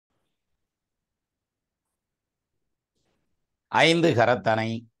ஐந்து கரத்தனை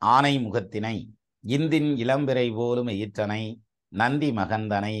ஆனை முகத்தினை இந்தின் இளம்பிறை போலும் ஈற்றனை நந்தி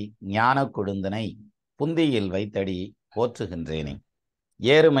மகந்தனை ஞான கொழுந்தனை புந்தியில் வைத்தடி போற்றுகின்றேனே.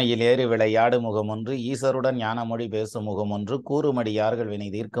 ஏறுமையில் ஏறு விளையாடு முகமொன்று ஈசருடன் ஞானமொழி பேசும் முகமொன்று கூறுமடியார்கள் வினை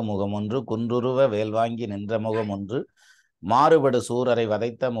தீர்க்கும் முகமொன்று குன்றுருவ வேல்வாங்கி நின்ற முகமொன்று மாறுபடு சூரரை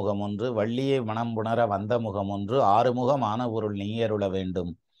வதைத்த முகமொன்று வள்ளியை மனம்புணர வந்த முகமொன்று ஆறுமுகமான பொருள் நீயருள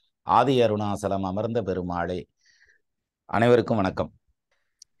வேண்டும் ஆதி அருணாசலம் அமர்ந்த பெருமாளே. அனைவருக்கும் வணக்கம்.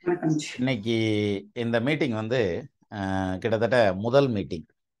 இன்னைக்கு இந்த மீட்டிங் கிட்டத்தட்ட முதல் மீட்டிங்.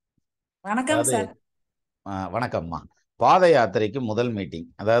 வணக்கம் சார். வணக்கம்மா. பாத யாத்திரைக்கு முதல் மீட்டிங்,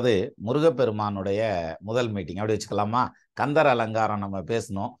 அதாவது முருகப்பெருமானுடைய முதல் மீட்டிங் அப்படி வச்சுக்கலாமா. கந்தர் அலங்காரம் நம்ம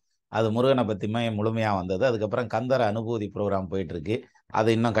பேசணும், அது முருகனை பற்றியுமே முழுமையாக வந்தது. அதுக்கப்புறம் கந்தர் அனுபூதி ப்ரோக்ராம் போயிட்டுருக்கு, அது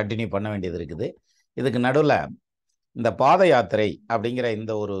இன்னும் கண்டினியூ பண்ண வேண்டியது இருக்குது. இதுக்கு நடுவில் இந்த பாத யாத்திரை அப்படிங்கிற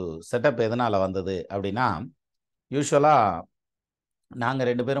இந்த ஒரு செட்டப் எதனால் வந்தது அப்படின்னா, யூஸ்வலாக நாங்கள்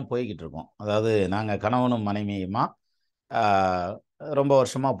 2 பேரும் போய்கிட்டு இருக்கோம். அதாவது நாங்கள் கணவனும் மனைவியுமா ரொம்ப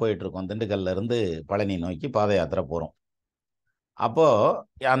வருஷமாக போயிட்டுருக்கோம். திண்டுக்கல்லேருந்து பழனி நோக்கி பாத யாத்திரை போகிறோம்.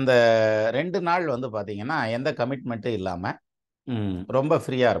 அப்போது அந்த 2 நாள் பார்த்திங்கன்னா எந்த கமிட்மெண்ட்டும் இல்லாமல் ரொம்ப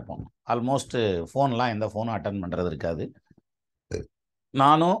ஃப்ரீயாக இருப்போம். ஆல்மோஸ்ட் ஃபோன்லாம் எந்த ஃபோனும் அட்டன் பண்ணுறது இருக்காது.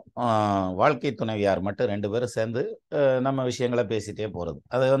 நானும் வாழ்க்கை துணைவியார் மட்டும் 2 பேரும் சேர்ந்து நம்ம விஷயங்களை பேசிகிட்டே போகிறது.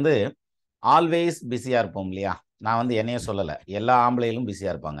 அது ஆல்வேஸ் பிஸியாக இருப்போம் இல்லையா. நான் என்னையே சொல்லலை, எல்லா ஆம்பளைகளும்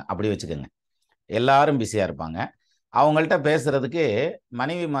பிஸியாக இருப்பாங்க, அப்படி வச்சுக்கோங்க. எல்லாரும் பிஸியாக இருப்பாங்க. அவங்கள்ட்ட பேசுகிறதுக்கு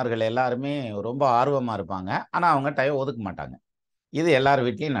மனைவிமார்கள் எல்லாருமே ரொம்ப ஆர்வமாக இருப்பாங்க, ஆனால் அவங்க டைம் ஒதுக்க மாட்டாங்க. இது எல்லார்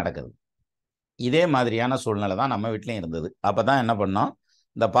வீட்லேயும் நடக்குது. இதே மாதிரியான சூழ்நிலை தான் நம்ம வீட்லேயும் இருந்தது. அப்போ தான் என்ன பண்ணோம்,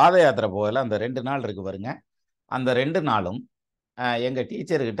 இந்த பாத யாத்திரை போகல அந்த 2 நாள் இருக்குது பாருங்க, அந்த 2 நாளும் எங்கள்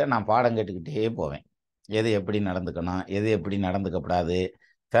டீச்சர்கிட்ட நான் பாடம் கேட்டுக்கிட்டே போவேன். எது எப்படி நடந்துக்கணும், எது எப்படி நடந்துக்கப்படாது,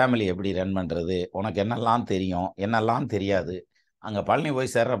 ஃபேமிலி எப்படி ரன் பண்ணுறது, உனக்கு என்னெல்லாம் தெரியும் என்னெல்லாம் தெரியாது. அங்கே பழனி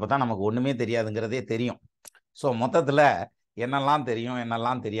போய் சேர்றப்ப தான் நமக்கு ஒன்றுமே தெரியாதுங்கிறதே தெரியும். ஸோ மொத்தத்தில் என்னெல்லாம் தெரியும்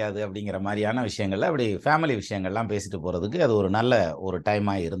என்னெல்லாம் தெரியாது அப்படிங்கிற மாதிரியான விஷயங்கள்ல அப்படி ஃபேமிலி விஷயங்கள்லாம் பேசிட்டு போகிறதுக்கு அது ஒரு நல்ல ஒரு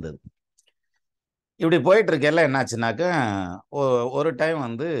டைமாக இருந்தது. இப்படி போயிட்டுருக்கெல்லாம் என்னாச்சுனாக்க, ஒரு டைம்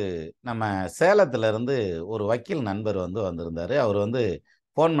நம்ம சேலத்துலேருந்து ஒரு வக்கீல் நண்பர் வந்திருந்தார். அவர்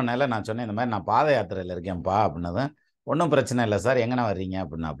ஃபோன் பண்ணல. நான் சொன்னேன், இந்த மாதிரி நான் பாத யாத்திரையில் இருக்கேன்ப்பா அப்படின்னதும், ஒன்றும் பிரச்சனை இல்லை சார், எங்கண்ணா வர்றீங்க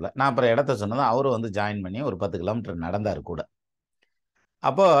அப்படின்னாப்புல. நான் அப்புறம் இடத்த சொன்னதும் அவரும் ஜாயின் பண்ணி ஒரு 10 கிலோமீட்டர் நடந்தார் கூட.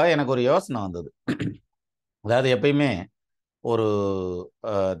 அப்போது எனக்கு ஒரு யோசனை வந்தது. அதாவது எப்பயுமே ஒரு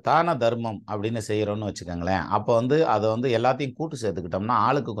தான தர்மம் அப்படின்னு செய்கிறோன்னு வச்சுக்கோங்களேன், அப்போ அதை எல்லாத்தையும் கூட்டு சேர்த்துக்கிட்டோம்னா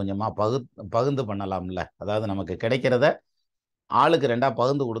ஆளுக்கு கொஞ்சமாக பகுந்து பண்ணலாம்ல. அதாவது நமக்கு கிடைக்கிறத ஆளுக்கு 2ஆக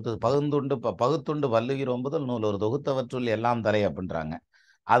பகுந்து கொடுத்து பகுத்துண்டு வள்ளுகிற 9 நூல் ஒரு தொகுத்தவற்றுள் எல்லாம் தரை அப்படின்றாங்க.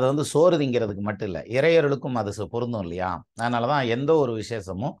 அது சோறு திங்கிறதுக்கு மட்டும் இல்லை, இறையர்களுக்கும் அது பொருந்தும் இல்லையா. அதனால தான் எந்த ஒரு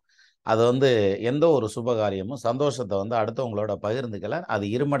விசேஷமும் அது எந்த ஒரு சுபகாரியமும் சந்தோஷத்தை அடுத்தவங்களோட பகிர்ந்துக்கல அது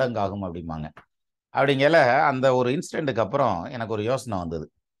இருமடங்காகும் அப்படிம்பாங்க. அப்படிங்கல அந்த ஒரு இன்சிடெண்ட்டுக்கு அப்புறம் எனக்கு ஒரு யோசனை வந்தது.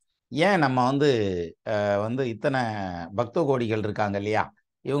 ஏன் நம்ம இத்தனை பக்த கோடிகள் இருக்காங்க இல்லையா,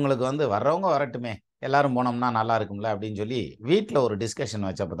 இவங்களுக்கு வர்றவங்க வரட்டுமே, எல்லாரும் போனோம்னா நல்லா இருக்கும்ல அப்படின்னு சொல்லி வீட்டில் ஒரு டிஸ்கஷன்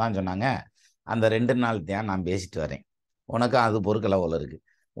வச்சப்போ தான் சொன்னாங்க, அந்த 2 நாள் தான் நான் பேசிட்டு வரேன், உனக்கும் அது பொறுக்கலை போல இருக்குது.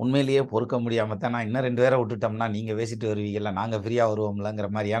 உண்மையிலேயே பொறுக்க முடியாமல் தான் நான் இன்னும் 2 பேரை விட்டுட்டோம்னா நீங்கள் பேசிட்டு வருவீங்கல்ல, நாங்கள் ஃப்ரீயாக வருவோம்லங்கிற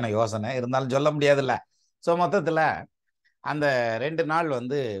மாதிரியான யோசனை இருந்தாலும் சொல்ல முடியாதுல்ல. ஸோ மொத்தத்தில் அந்த 2 நாள்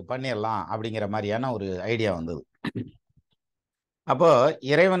பண்ணிடலாம் அப்படிங்கிற மாதிரியான ஒரு ஐடியா வந்தது. அப்போது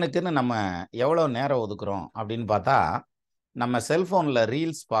இறைவனுக்குன்னு நம்ம எவ்வளோ நேரம் ஒதுக்குறோம் அப்படின்னு பார்த்தா, நம்ம செல்ஃபோனில்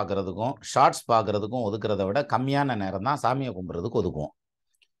ரீல்ஸ் பார்க்குறதுக்கும் ஷார்ட்ஸ் பார்க்குறதுக்கும் ஒதுக்குறத விட கம்மியான நேரம் தான் சாமியை கும்பிட்றதுக்கு ஒதுக்குவோம்.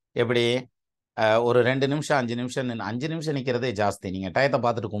 எப்படி ஒரு 2 நிமிஷம் 5 நிமிஷம் 5 நிமிஷம் நிற்கிறதே ஜாஸ்தி. நீங்கள் டயத்தை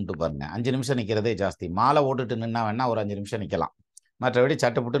பார்த்துட்டு கும்பிட்டு பாருங்கள், 5 நிமிஷம் நிற்கிறதே ஜாஸ்தி. மாலை ஓட்டுட்டு நின்னா வேணால் ஒரு 5 நிமிஷம் நிற்கலாம், மற்றபடி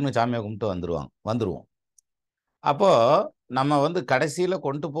சட்டுப்புட்டுன்னு சாமியை கும்பிட்டு வந்துடுவோம். அப்போது நம்ம கடைசியில்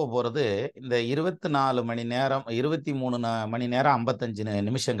கொண்டு போகிறது இந்த 24 மணி நேரம் 23 மணி நேரம் 55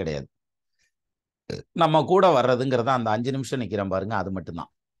 நிமிஷம் கிடையாது. நம்ம கூட வர்றதுங்கிறத அந்த 5 நிமிஷம் நிற்கிறேன் பாருங்க, அது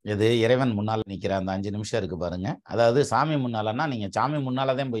மட்டும்தான். இது இறைவன் முன்னால் நிற்கிற அந்த 5 நிமிஷம் இருக்குது பாருங்க. அதாவது சாமி முன்னாலன்னா நீங்கள் சாமி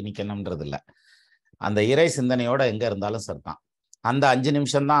முன்னால் தான் போய் நிற்கணுன்றது இல்லை, அந்த இறை சிந்தனையோடு எங்கே இருந்தாலும் சரிதான். அந்த 5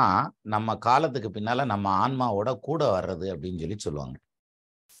 நிமிஷம்தான் நம்ம காலத்துக்கு பின்னால் நம்ம ஆன்மாவோட கூட வர்றது அப்படின்னு சொல்லுவாங்க.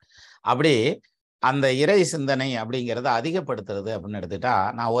 அப்படி அந்த இறை சிந்தனை அப்படிங்கிறத அதிகப்படுத்துறது அப்படின்னு எடுத்துட்டா,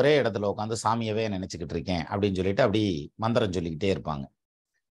 நான் ஒரே இடத்துல உட்காந்து சாமியவே நினச்சிக்கிட்டு இருக்கேன் அப்படின்னு சொல்லிட்டு அப்படி மந்திரம் சொல்லிக்கிட்டே இருப்பாங்க.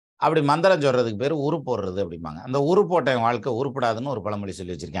 அப்படி மந்திரம் சொல்கிறதுக்கு பேர் உரு போடுறது அப்படிம்பாங்க. அந்த உரு போட்ட வாழ்க்கை உருப்படாதுன்னு ஒரு பழமொழி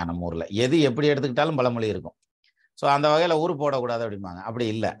சொல்லி வச்சுருக்கேன் நம்ம ஊரில். எது எப்படி எடுத்துக்கிட்டாலும் பழமொழி இருக்கும். ஸோ அந்த வகையில் உரு போடக்கூடாது அப்படிம்பாங்க. அப்படி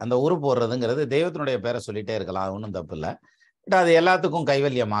இல்லை, அந்த உரு போடுறதுங்கிறது தெய்வத்தினுடைய பேரை சொல்லிகிட்டே இருக்கலாம், ஒன்றும் தப்பு இல்லை. பட் அது எல்லாத்துக்கும்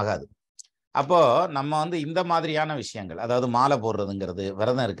கைவல்யம் ஆகாது. அப்போது நம்ம இந்த மாதிரியான விஷயங்கள், அதாவது மாலை போடுறதுங்கிறது,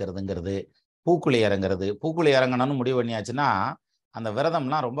 விரதம் இருக்கிறதுங்கிறது, பூக்குழி இறங்குறது. பூக்குழி இறங்கணும்னு முடிவு பண்ணியாச்சுன்னா அந்த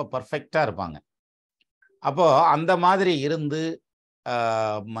விரதம்லாம் ரொம்ப பர்ஃபெக்டாக இருப்பாங்க. அப்போ அந்த மாதிரி இருந்து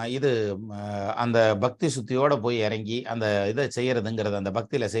இது அந்த பக்தி சுத்தியோட போய் இறங்கி அந்த இதை செய்யறதுங்கிறது, அந்த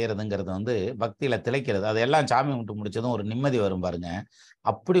பக்தியில செய்யறதுங்கிறது வந்து பக்தியில திளைக்கிறது. அதெல்லாம் சாமி கும்பிட்டு முடிச்சதும் ஒரு நிம்மதி வரும் பாருங்க.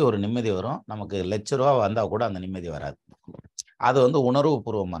 அப்படி ஒரு நிம்மதி வரும். நமக்கு ₹1,00,000 வந்தா கூட அந்த நிம்மதி வராது. அது வந்து உணர்வு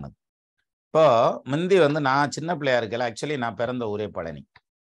பூர்வமானது. இப்போ முந்தி வந்து நான் சின்ன பிள்ளையா இருக்கல, ஆக்சுவலி நான் பிறந்த ஊரே பழனி.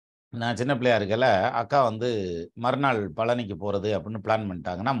 நான் சின்ன பிள்ளையா இருக்கல, அக்கா வந்து மறுநாள் பழனிக்கு போறது அப்படின்னு பிளான்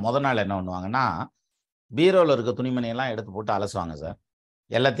பண்ணிட்டாங்கன்னா, முத நாள் என்ன பண்ணுவாங்கன்னா, பீரோல இருக்க துணிமணியெல்லாம் எடுத்து போட்டு அலசுவாங்க சார்.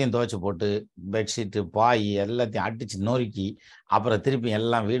 எல்லாத்தையும் துவைச்சு போட்டு, பெட்ஷீட்டு, பாய் எல்லாத்தையும் அடிச்சு நொறுக்கி, அப்புறம் திருப்பி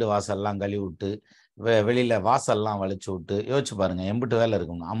எல்லாம் வீடு வாசல்லாம் கழுவி விட்டு, வெளியில வாசல்லாம் வழிச்சு விட்டு, யோசிச்சு பாருங்க எம்புட்டு வேலை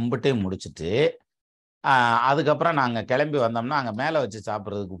இருக்கும். அம்புட்டையும் முடிச்சுட்டு, அ அதுக்கப்புறம் நாங்க கிளம்பி வந்தோம்னா, அங்க மேல வச்சு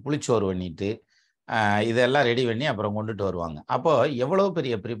சாப்பிடுறதுக்கு புளிச்சோறு பண்ணிட்டு, இதெல்லாம் ரெடி பண்ணி அப்புறம் கொண்டுட்டு வருவாங்க. அப்போ எவ்வளோ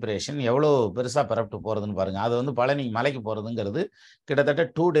பெரிய ப்ரிப்பரேஷன், எவ்வளோ பெருசா பெரப்ட்டு போறதுன்னு பாருங்க. அது வந்து பழனி மலைக்கு போறதுங்கிறது கிட்டத்தட்ட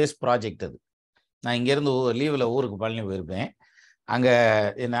 2 டேஸ் ப்ராஜெக்ட் அது. நான் இங்கேருந்து லீவுல ஊருக்கு பழனி போயிருப்பேன். அங்க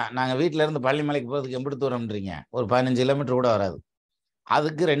நாங்க வீட்ல இருந்து பழனி மலைக்கு போறதுக்கு எம்பிட்டு தூரம்ன்றீங்க? ஒரு 15 கிலோமீட்டர் கூட வராது.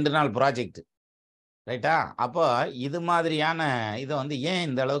 அதுக்கு 2 நாள் ப்ராஜெக்ட். ரைட்டா? அப்போ இது மாதிரியான இத வந்து ஏன்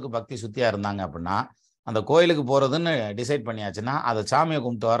இந்த அளவுக்கு பக்தி சுத்தியா இருந்தாங்க அப்டின்னா, அந்த கோயிலுக்கு போறதுன்னு டிசைட் பண்ணியாச்சுன்னா, அத சாமிய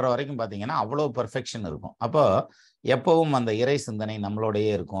கும்பிட்டு வர்ற வரைக்கும் பார்த்தீங்கன்னா, அவ்வளோ பெர்ஃபெக்ஷன் இருக்கும். அப்போ எப்பவும் அந்த இறை சிந்தனை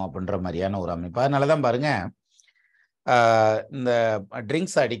நம்மளோடயே இருக்கும் அப்டின்ற மாரியான ஒரு அமைப்பு. அதனால தான் பாருங்க, ஆ இந்த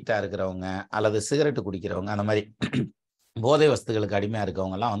ட்ரிங்க்ஸ் அடிக்ட்டா இருக்கிறவங்க, அல்லது சிகரெட் குடிக்கிறவங்க, அந்த மாரி போதை வஸ்துகளுக்கு அடிமையா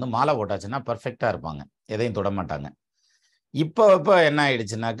இருக்கவங்கலாம் வந்து மாலை போட்டாச்சுன்னா பெர்ஃபெக்ட்டா இருப்பாங்க. எதையும் தொடமாட்டாங்க. இப்ப என்ன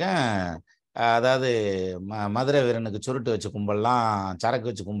ஆயிடுச்சுன்னாக்க, அதாவது மதுரை வீரனுக்கு சுருட்டு வச்சு கும்பல்லாம், சரக்கு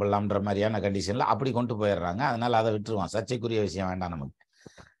வச்சு கும்பல்லாம்ன்ற மாரியான கண்டிஷன்ல அப்படி கொண்டு போயிடுறாங்க. அதனால அத விட்டுருவோம். சர்ச்சைக்குரிய விஷயம் வேண்டாம் நமக்கு.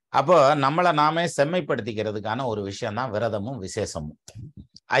 அப்போ நம்மள நாமே செம்மைப்படுத்திக்கிறதுக்கான ஒரு விஷயம் தான் விரதமும், விசேஷமும்.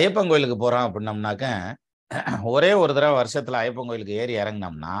 ஐயப்பன் கோயிலுக்கு போறோம் அப்படின்னம்னாக்க, ஒரே ஒரு தடவ வருஷத்துல ஐயப்பன் கோயிலுக்கு ஏறி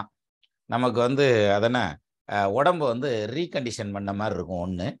இறங்குனோம்னா, நமக்கு வந்து அதென்ன உடம்பு வந்து ரீகண்டிஷன் பண்ண மாரி இருக்கும்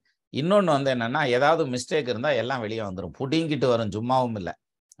ஒண்ணு. இன்னொன்னு வந்து என்னன்னா, ஏதாவது மிஸ்டேக் இருந்தா எல்லாம் வெளிய வந்துரும். புடுங்கிட்டு வரும், சும்மாவும் இல்ல.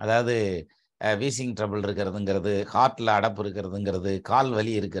 அதாவது வீசிங் ட்ரபிள் இருக்கிறதுங்கிறது, ஹார்ட்ல அடப்பு இருக்கிறதுங்கிறது, கால்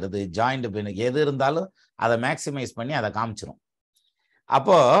வலி இருக்கிறது, ஜாயிண்ட் பெயின் எது இருந்தாலும் அத மேக்ஸிமைஸ் பண்ணி அத காமிச்சுரும்.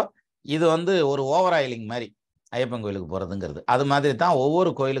 அப்போ இது வந்து ஒரு ஓவர் ஆயிலிங் மாரி, ஐயப்பன் கோயிலுக்கு போறதுங்கிறது. அது மாதிரி தான்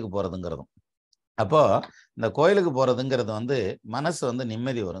ஒவ்வொரு கோயிலுக்கு போறதுங்கிறதும். அப்போ இந்த கோயிலுக்கு போறதுங்கிறது வந்து மனசு வந்து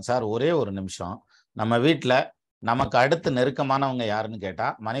நிம்மதி வரும். சார் ஒரே ஒரு நிமிஷம். நம்ம வீட்ல நமக்கு அடுத்து நெருக்கமானவங்க யாருன்னு கேட்டா,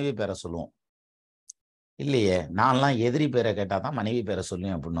 மனைவி பேர சொல்லுவோம். இல்லையே! நான்லாம் எதிரி பேர கேட்டா தான் மனைவி பேர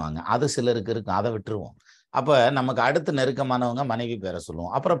சொல்லுவேன் அப்டின்னுவாங்க. அது சிலருக்கு இருக்கும். அத விட்டுருவோம். அப்ப நமக்கு அடுத்து நெருக்கமானவங்க மனைவி பேர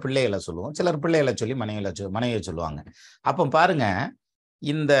சொல்லுவோம். அப்புறம் பிள்ளைகள சொல்லுவோம். சிலர் பிள்ளைகள சொல்லி மனைவிய சொல்லுவாங்க. அப்ப பாருங்க,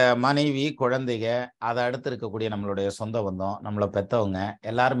 இந்த மனைவி, குழந்தைக, அத அடுத்து இருக்கக்கூடிய நம்மளுடைய சொந்த பந்தம், நம்மள பெத்தவங்க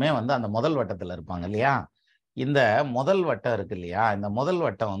எல்லாருமே வந்து அந்த முதல் வட்டத்துல இருப்பாங்க இல்லையா? இந்த முதல் வட்டம் இருக்கு இல்லையா? இந்த முதல்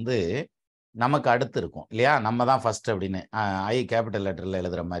வட்டம் வந்து நமக்கு அடுத்து இருக்கும் இல்லையா? நம்ம தான் ஃபர்ஸ்ட் அப்படின்னு. ஐ கேப்பிட்டல் லெட்டர்ல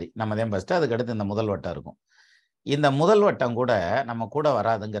எழுதுற மாரி. நம்ம தான் ஃபர்ஸ்ட். அதுக்கு அடுத்து இந்த முதல் வட்டம் இருக்கும். இந்த முதல் வட்டம் கூட நம்ம கூட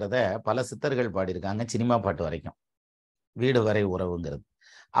வராதுங்கிறத பல சித்தர்கள் பாடியிருக்காங்க, சினிமா பாட்டு வரைக்கும். வீடு வரை உறவுங்கிறது.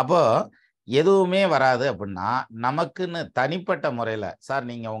 அப்போ எதுவுமே வராது அப்படின்னா, நமக்குன்னு தனிப்பட்ட முறையில, சார்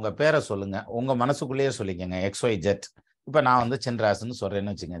நீங்க உங்க பேர சொல்லுங்க. உங்க மனசுக்குள்ளேயே சொல்லிக்கங்க. XYZ. இப்ப நான் வந்து சின்ராஸ்ன்னு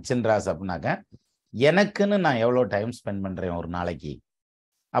சொல்றேன்னு வச்சுக்கங்க. சின்ராஸ் அப்படின்னாக்க, எனக்குன்னு நான் எவ்வளோ டைம் ஸ்பெண்ட் பண்றேன் ஒரு நாளைக்கு?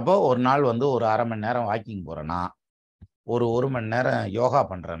 அப்போ ஒரு நாள் வந்து ஒரு 1/2 மணி நேரம் வாக்கிங் போறேன்னா, ஒரு 1 மணி நேரம் யோகா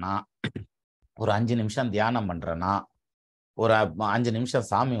பண்றேன்னா, ஒரு 5 நிமிஷம் தியானம் பண்றேன்னா, ஒரு 5 நிமிஷம்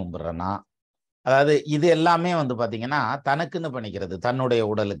சாமி கும்பிடுறேன்னா, அதாவது இது எல்லாமே வந்து பார்த்தீங்கன்னா, தனக்குன்னு பண்ணிக்கிறது. தன்னுடைய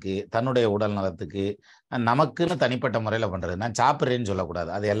உடலுக்கு, தன்னுடைய உடல் நலத்துக்கு, நமக்குன்னு தனிப்பட்ட முறையில பண்றது. நான் சாப்பிடுறேன்னு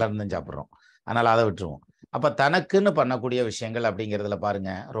சொல்லக்கூடாது. அது எல்லாரும் தான் சாப்பிடுறோம். அதனால அத விட்டுருவோம். அப்ப தனக்குன்னு பண்ணக்கூடிய விஷயங்கள் அப்படிங்கிறதுல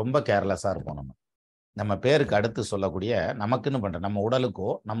பாருங்க, ரொம்ப கேர்லெஸ்ஸா இருப்போம் நம்ம. நம்ம பேருக்கு அடுத்து சொல்லக்கூடிய நமக்குன்னு பண்ற நம்ம உடலுக்கோ,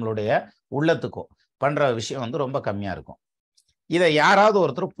 நம்மளுடைய உள்ளத்துக்கோ பண்ற விஷயம் வந்து ரொம்ப கம்மியா இருக்கும். இத யாராவது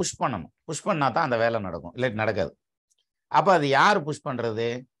ஒருத்தர் புஷ் பண்ணணும். புஷ் பண்ணா தான் அந்த வேலை நடக்கும். இல்லாட்டி நடக்காது. அப்ப அது யாரு புஷ் பண்றது?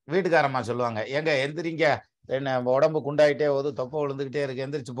 வீட்டுக்காரம்மா சொல்லுவாங்க. "ஏங்க எந்திரிங்க. என்ன உடம்பு குண்டாயிட்டே போகுது, தொப்பை விழுந்துகிட்டே இருக்கு.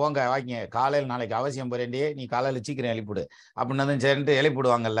 எந்திரிச்சு போங்க வாக்கிங்க. காலையில நாளைக்கு அவசியம் போறேன்டி. நீ காலையில சீக்கிரம் எழுப்பிவிடு." அப்படின்னதும் சரின்ட்டு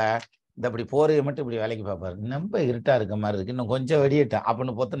எழுப்பிவிடுவாங்கல்ல. இந்த இப்படி போர்வைய மட்டும் இப்படி வேலைக்கு பார்ப்பாரு. "ரொம்ப இருட்டா இருக்க மாரி இருக்கு. இன்னும் கொஞ்சம் வெடியட்டும்."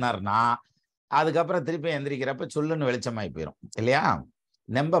 அப்படின்னு பொத்துனாருன்னா, அதுக்கப்புறம் திருப்பி எந்திரிக்கிறப்ப சுல்லுன்னு வெளிச்சமாயி போயிரும். இல்லையா?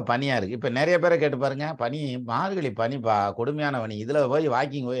 நெம்ப பனியா இருக்கு. இப்ப நெறைய பேர கேட்டு பாருங்க. பனி மார்கழி பனிப்பா, கொடுமையான பனி. இதுல போய்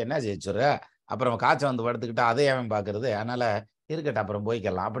வாக்கிங் போய் என்ன செய்ய சொல்ற? அப்புறம் காய்ச்சல் வந்து படுத்துக்கிட்டா அதை எவன் பார்க்கறது? அதனால இருக்கட்டும் அப்புறம்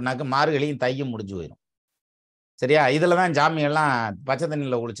போய்க்கலாம். அப்படின்னாக்க மார்கழியும் தையும் முடிஞ்சு போயிரும். சரியா? இதுல தான் சாமியெல்லாம் பச்சை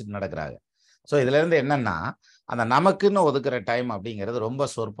தண்ணீல குளிச்சுட்டு நடக்குறாங்க. ஸோ இதுலேருந்து என்னன்னா, அந்த நமக்குன்னு ஒதுக்குற டைம் அப்படிங்கிறது ரொம்ப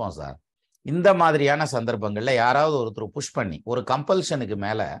சொற்பம் சார். இந்த மாதிரியான சந்தர்ப்பங்கள்ல யாராவது ஒருத்தர் புஷ் பண்ணி, ஒரு கம்பல்ஷனுக்கு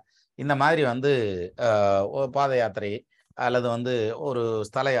மேல இந்த மாதிரி வந்து பாத யாத்திரை அல்லது வந்து ஒரு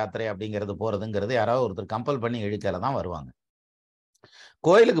ஸ்தல யாத்திரை அப்படிங்கிறது போகிறதுங்கிறது யாராவது ஒருத்தர் கம்பல் பண்ணி இழுக்கையில தான் வருவாங்க.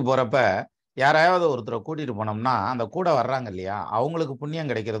 கோயிலுக்கு போகிறப்ப யாராவது ஒருத்தரை கூட்டிகிட்டு போனோம்னா அந்த கூட வர்றாங்க இல்லையா, அவங்களுக்கு புண்ணியம்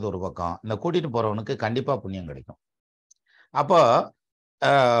கிடைக்கிறது ஒரு பக்கம், இந்த கூட்டிகிட்டு போகிறவனுக்கு கண்டிப்பாக புண்ணியம் கிடைக்கும். அப்போ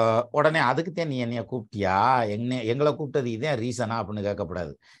உடனே அதுக்குத்தான் நீ என்னைய கூப்பிட்டியா, எங்களை கூப்பிட்டது இதே ரீசனா அப்படின்னு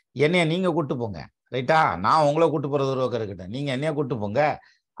கேட்கக்கூடாது. என்னைய நீங்கள் கூப்பிட்டு போங்க, ரைட்டா? நான் உங்களை கூப்பிட்டு போகிறது ஒரு பக்கம் இருக்கட்டும், நீங்கள் என்னைய கூப்பிட்டு போங்க,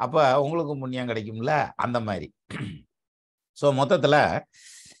 அப்போ உங்களுக்கும் புண்ணியம் கிடைக்கும்ல, அந்த மாதிரி. ஸோ மொத்தத்தில்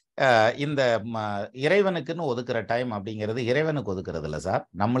இந்த இறைவனுக்குன்னு ஒதுக்குற டைம் அப்படிங்கிறது இறைவனுக்கு ஒதுக்குறது இல்லை சார்,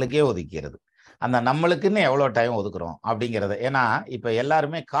 நம்மளுக்கே ஒதுக்கிறது. அந்த நம்மளுக்குன்னு எவ்வளோ டைம் ஒதுக்குறோம் அப்படிங்கிறத. ஏன்னா இப்போ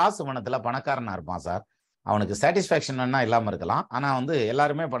எல்லாருமே காசு பணத்தில் பணக்காரனாக இருப்பான் சார், அவனுக்கு சாட்டிஸ்ஃபேக்ஷன் வேணா இல்லாமல் இருக்கலாம், ஆனால் வந்து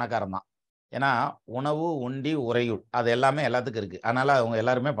எல்லாருமே பணக்காரன் தான். ஏன்னா உணவு உண்டி உறையுள் அது எல்லாமே எல்லாத்துக்கும் இருக்குது, அதனால் அவங்க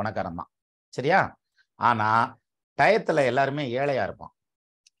எல்லாருமே பணக்காரன் தான், சரியா? ஆனால் டயத்தில் எல்லாருமே ஏழையாக இருப்பான்.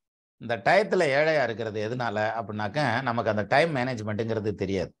 இந்த டயத்தில் ஏழையாக இருக்கிறது எதனால அப்படின்னாக்க, நமக்கு அந்த டைம் மேனேஜ்மெண்ட்டுங்கிறது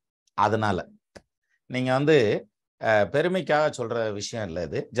தெரியாது. அதனால நீங்கள் வந்து பெருமைக்காக சொல்கிற விஷயம் இல்லை,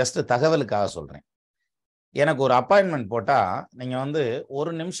 இது ஜஸ்ட் தகவலுக்காக சொல்கிறேன். எனக்கு ஒரு அப்பாயின்மெண்ட் போட்டால் நீங்கள் வந்து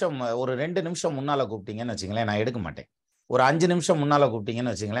ஒரு நிமிஷம் ஒரு 2 நிமிஷம் முன்னால் கூப்பிட்டீங்கன்னு வச்சுங்களேன், நான் எடுக்க மாட்டேன். ஒரு 5 நிமிஷம் முன்னால்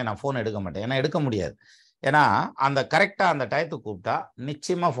கூப்பிட்டீங்கன்னு வச்சுங்களேன், நான் ஃபோன் எடுக்க மாட்டேன். ஏன்னா எடுக்க முடியாது. ஏன்னா அந்த கரெக்டாக அந்த டயத்துக்கு கூப்பிட்டா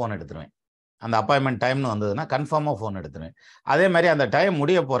நிச்சயமாக ஃபோன் எடுத்துருவேன். அந்த அப்பாயின்மெண்ட் டைம்னு வந்ததுன்னா கன்ஃபார்மாக ஃபோன் எடுத்துருவேன். அதே மாதிரி அந்த டைம்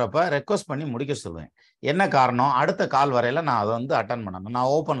முடிய போகிறப்ப ரெக்வஸ்ட் பண்ணி முடிக்க சொல்லுவேன். என்ன காரணம், அடுத்த கால் வரையில் நான் அதை வந்து அட்டன் பண்ணணும்,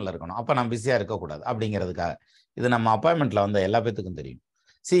 நான் ஓப்பனில் இருக்கணும், அப்போ நான் பிஸியாக இருக்கக்கூடாது அப்படிங்கிறதுக்காக. இது நம்ம அப்பாயின்மெண்ட்டில் வந்த எல்லா பேத்துக்கும் தெரியும்.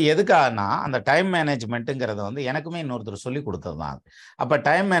 எதுக்காகனா அந்த டைம் மேனேஜ்மெண்ட்டுங்கிறத வந்து எனக்குமே இன்னொருத்தர் சொல்லி கொடுத்தது தான். அப்போ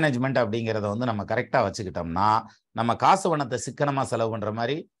டைம் மேனேஜ்மெண்ட் அப்படிங்கிறத வந்து நம்ம கரெக்டாக வச்சுக்கிட்டோம்னா, நம்ம காசு பணத்தை சிக்கனமாக செலவு பண்ணுற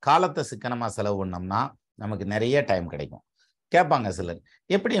மாதிரி காலத்தை சிக்கனமாக செலவு பண்ணோம்னா நமக்கு நிறைய டைம் கிடைக்கும். கேட்பாங்க சிலர்,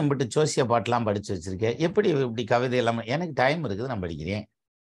 எப்படி எம்பிட்டு ஜோசிய பாட்டெலாம் படித்து வச்சுருக்கேன், எப்படி இப்படி கவிதை எல்லாம்? எனக்கு டைம் இருக்குது, நான் படிக்கிறேன்.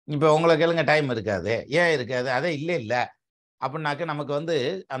 இப்போ உங்களை கேளுங்க, டைம் இருக்காது. ஏன் இருக்காது? அதே இல்லை அப்படின்னாக்க நமக்கு வந்து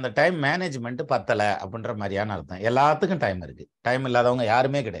அந்த டைம் மேனேஜ்மெண்ட் பத்தலை அப்படின்ற மாதிரியான அர்த்தம். எல்லாத்துக்கும் டைம் இருக்குது, டைம் இல்லாதவங்க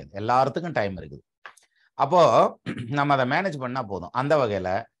யாருமே கிடையாது, எல்லாத்துக்கும் டைம் இருக்குது. அப்போது நம்ம அதை மேனேஜ் பண்ணால் போதும். அந்த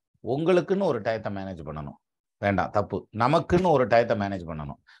வகையில் உங்களுக்குன்னு ஒரு டயத்தை மேனேஜ் பண்ணணும், வேண்டாம் தப்பு, நமக்குன்னு ஒரு டயத்தை மேனேஜ்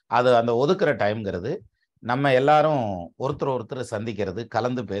பண்ணணும். அது அந்த ஒதுக்குற டைம்ங்கிறது நம்ம எல்லாரும் ஒருத்தர் சந்திக்கிறது,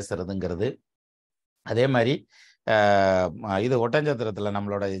 கலந்து பேசுறதுங்கிறது. அதே மாதிரி இது ஒட்டஞ்சத்திரத்தில்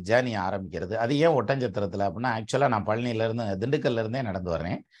நம்மளோட ஜேர்னி ஆரம்பிக்கிறது. அது ஏன் ஒட்டஞ்சத்திரத்தில் அப்படின்னா, ஆக்சுவலாக நான் பழனியிலேருந்து திண்டுக்கல்லேருந்தே நடந்து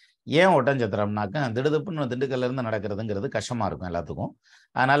வரேன். ஏன் ஒட்டஞ்சத்திரம்னாக்க, திடுதுப்புன்னு திண்டுக்கல்லேருந்து நடக்கிறதுங்கிறது கஷ்டமாக இருக்கும் எல்லாத்துக்கும்.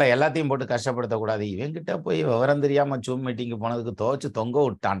 அதனால் எல்லாத்தையும் போட்டு கஷ்டப்படுத்தக்கூடாது. இவங்கிட்ட போய் விவரம் தெரியாமல் ஜூம் மீட்டிங்கு போனதுக்கு துவச்சி தொங்க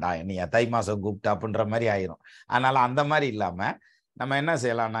விட்டான்டா என்னைய, தை மாதம் கூப்பிட்டு அப்படின்ற மாதிரி ஆயிரும். அதனால் அந்த மாதிரி இல்லாமல் நம்ம என்ன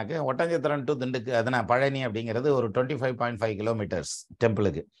செய்யலாம்னாக்க, ஒட்டஞ்சத்திரம் டு திண்டுக்கு அதனால் பழனி அப்படிங்கிறது ஒரு 25.5 கிலோமீட்டர்ஸ்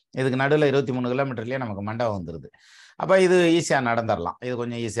டெம்பிளுக்கு. இதுக்கு நடுவில் 23 கிலோமீட்டர்லேயே நமக்கு மண்டபம் வந்துடுது. அப்போ இது ஈஸியாக நடந்துடலாம், இது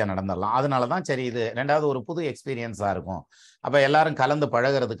கொஞ்சம் ஈஸியாக நடந்துடலாம். அதனால தான் சரி, இது 2வது ஒரு புது எக்ஸ்பீரியன்ஸாக இருக்கும். அப்போ எல்லாரும் கலந்து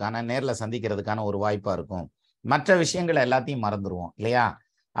பழகிறதுக்கான, நேரில் சந்திக்கிறதுக்கான ஒரு வாய்ப்பாக இருக்கும். மற்ற விஷயங்களை எல்லாத்தையும் மறந்துடுவோம் இல்லையா?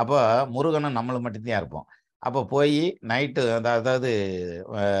 அப்போ முருகனும் நம்மளும் மட்டும்தான் இருப்போம். அப்போ போய் நைட்டு அதாவது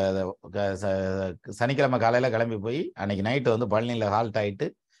சனிக்கிழமை காலையில் கிளம்பி போய் அன்னைக்கு நைட்டு வந்து பழனியில் ஹால்ட் ஆகிட்டு,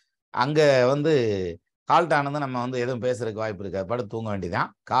 அங்கே வந்து ஹால்ட் ஆனது நம்ம வந்து எதுவும் பேசுறதுக்கு வாய்ப்பு இருக்காது, படுத்து தூங்க வேண்டியதான்.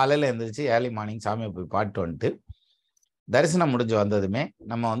 காலையில் எழுந்திரிச்சு ஏர்லி மார்னிங் சாமியை போய் பாட்டு வந்துட்டு தரிசனம் முடிஞ்சு வந்ததுமே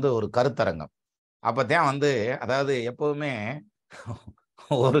நம்ம வந்து ஒரு கருத்தரங்கம். அப்போதான் வந்து அதாவது எப்போவுமே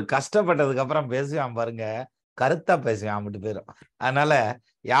ஒரு கஷ்டப்பட்டதுக்கு அப்புறம் பேசுவான் பாருங்க, கருத்தா பேசுவான் அம்பிட்டு பேரும். அதனால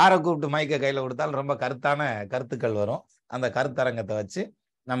யாரை கூப்பிட்டு மைக்கை கையில் கொடுத்தாலும் ரொம்ப கருத்தான கருத்துக்கள் வரும். அந்த கருத்தரங்கத்தை வச்சு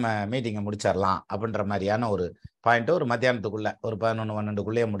நம்ம மீட்டிங்கை முடிச்சிடலாம் அப்படின்ற மாதிரியான ஒரு பாயிண்ட், ஒரு மத்தியானத்துக்குள்ள ஒரு 11,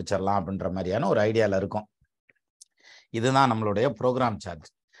 12க்குள்ளேயே முடிச்சிடலாம் அப்படின்ற மாதிரியான ஒரு ஐடியாவில் இருக்கும். இதுதான் நம்மளுடைய ப்ரோக்ராம் சார்ஜ்.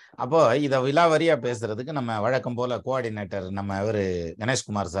 அப்போ இதை விலாவரியா பேசுறதுக்கு நம்ம வழக்கம் போல கோஆர்டினேட்டர் நம்ம இவர்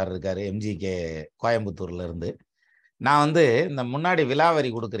கணேஷ்குமார் சார் இருக்காரு, எம்ஜிகே கோயம்புத்தூர்ல இருந்து. நான் வந்து இந்த முன்னாடி விலாவரி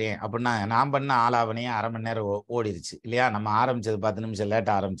கொடுக்குறேன் அப்படின்னா, நான் பண்ண ஆலாவணையே 1/2 மணி நேரம் ஓடிடுச்சு இல்லையா? நம்ம ஆரம்பிச்சது 10 நிமிஷம்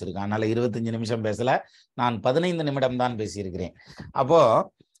லேட்டாக ஆரம்பிச்சிருக்கோம். அதனால 25 நிமிஷம் பேசல, நான் 15 நிமிடம் தான் பேசியிருக்கிறேன். அப்போ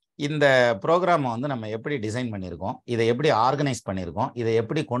இந்த ப்ரோக்ராமை வந்து நம்ம எப்படி டிசைன் பண்ணியிருக்கோம், இதை எப்படி ஆர்கனைஸ் பண்ணியிருக்கோம், இதை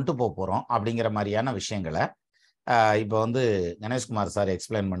எப்படி கொண்டு போக போகிறோம் அப்படிங்கிற மாதிரியான விஷயங்களை இப்போ வந்து கணேஷ்குமார் சார்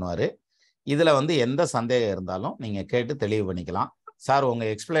எக்ஸ்பிளைன் பண்ணுவார். இதில் வந்து எந்த சந்தேகம் இருந்தாலும் நீங்கள் கேட்டு தெளிவு பண்ணிக்கலாம். சார்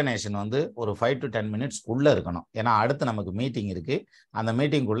உங்கள் எக்ஸ்பிளனேஷன் வந்து ஒரு 5 to 10 மினிட்ஸ்க்குள்ளே இருக்கணும். ஏன்னா அடுத்து நமக்கு மீட்டிங் இருக்குது. அந்த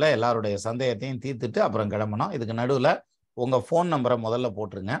மீட்டிங்குள்ளே எல்லாருடைய சந்தேகத்தையும் தீர்த்துட்டு அப்புறம் கிளம்பணும். இதுக்கு நடுவில் உங்கள் ஃபோன் நம்பரை முதல்ல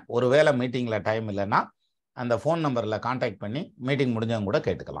போட்டுருங்க. ஒருவேளை மீட்டிங்கில் டைம் இல்லைன்னா அந்த ஃபோன் நம்பரில் கான்டாக்ட் பண்ணி மீட்டிங் முடிஞ்சவங்க கூட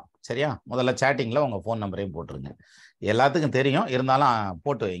கேட்டுக்கலாம். சரியா? முதல்ல சேட்டிங்கில் உங்கள் ஃபோன் நம்பரையும் போட்டுருங்க. எல்லாத்துக்கும் தெரியும், இருந்தாலும்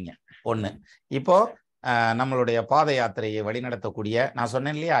போட்டு வைங்க. ஒன்று. இப்போது நம்மளுடைய பாத யாத்திரையை வழிநடத்தக்கூடிய, நான்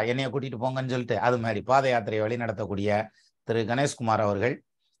சொன்னேன் இல்லையா என்னைய கூட்டிகிட்டு போங்கன்னு சொல்லிட்டு, அது மாதிரி பாத யாத்திரையை வழிநடத்தக்கூடிய திரு கணேஷ்குமார் அவர்கள்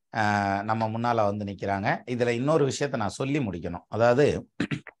நம்ம முன்னால் வந்து நிற்கிறாங்க. இதில் இன்னொரு விஷயத்தை நான் சொல்லி முடிக்கணும். அதாவது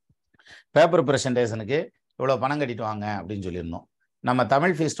பேப்பர் ப்ரெசன்டேஷனுக்கு இவ்வளோ பணம் கட்டிட்டு வாங்க அப்படின்னு சொல்லியிருந்தோம். நம்ம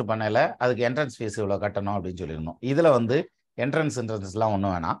தமிழ் ஃபீஸ்ட்டு பண்ணல, அதுக்கு என்ட்ரன்ஸ் ஃபீஸ் இவ்வளோ கட்டணும் அப்படின்னு சொல்லியிருந்தோம். இதில் வந்து என்ட்ரன்ஸ்லாம்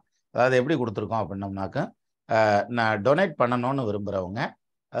ஒன்றும் வேணாம். அதாவது எப்படி கொடுத்துருக்கோம் அப்படின்னோம்னாக்க, நான் டொனேட் பண்ணணும்னு விரும்புகிறவங்க,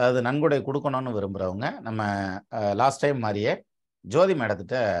 அதாவது நன்கொடை கொடுக்கணும்னு விரும்புகிறவங்க, நம்ம லாஸ்ட் டைம் மாதிரியே ஜோதி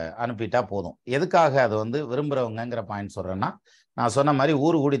மேடத்திட்ட அனுப்பிட்டா போதும். எதுக்காக அது வந்து விரும்புகிறவங்கிற பாயிண்ட் சொல்கிறேன்னா, நான் சொன்ன மாதிரி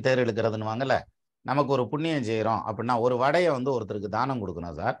ஊர் கூடி தேர் இழுக்கிறதுன்னு வாங்கல, நமக்கு ஒரு புண்ணியம் செய்கிறோம் அப்படின்னா ஒரு வடையை வந்து ஒருத்தருக்கு தானம்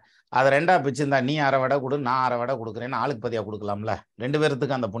கொடுக்கணும் சார். அதை ரெண்டா பிச்சுருந்தா நீ அரை வடை கொடு, நான் அரை வடை கொடுக்குறேன்னு ஆளுக்கு பதியாக கொடுக்கலாம்ல, 2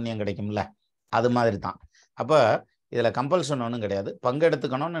 பேர்த்துக்கு அந்த புண்ணியம் கிடைக்கும்ல. அது மாதிரி தான். அப்போ இதில் கம்பல்ஷன் ஒன்றும் கிடையாது.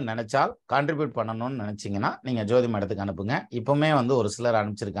 பங்கெடுத்துக்கணும்னு நினச்சால், கான்ட்ரிபியூட் பண்ணணும்னு நினச்சிங்கன்னா நீங்கள் ஜோதி மேடத்துக்கு அனுப்புங்க. இப்போவுமே வந்து ஒரு சிலர்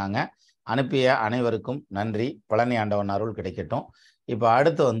அனுப்பிச்சிருக்காங்க. அனுப்பிய அனைவருக்கும் நன்றி. பழனி ஆண்டவன் அருள் கிடைக்கட்டும். இப்போ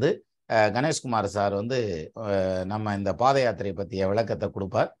அடுத்து வந்து கணேஷ்குமார் சார் வந்து நம்ம இந்த பாத யாத்திரை பற்றிய விளக்கத்தை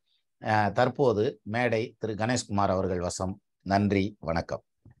கொடுப்பார். தற்போது மேடை திரு கணேஷ்குமார் அவர்கள் வசம். நன்றி, வணக்கம்.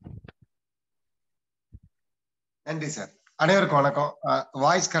 நன்றி சார். அனைவருக்கும் வணக்கம்.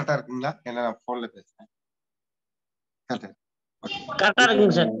 வாய்ஸ் கரெக்டா இருக்குங்களா? என்ன நான் போன்ல பேசுறேன். கரெக்டா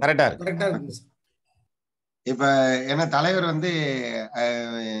இருக்குங்க சார். கரெக்டா இருக்கு. இப்ப என்ன தலைவர் வந்து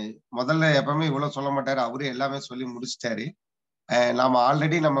முதல்ல எப்பவுமே இவ்வளவு சொல்ல மாட்டாரு, அவரு எல்லாமே சொல்லி முடிச்சிட்டாரு. நாம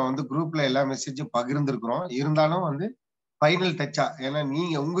ஆல்ரெடி நம்ம வந்து குரூப்ல எல்லா மெசேஜும் பகிர்ந்துருக்கிறோம். இருந்தாலும் வந்து ஃபைனல் டச்சா, ஏன்னா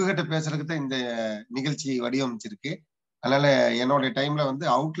நீங்க உங்ககிட்ட பேசுறதுக்கு தான் இந்த நிகழ்ச்சி வடிவமைச்சிருக்கு. அதனால என்னோட டைம்ல வந்து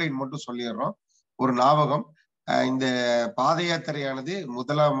அவுட்லைன் மட்டும் சொல்லிடுறோம். ஒரு ஞாபகம், இந்த பாத யாத்திரையானது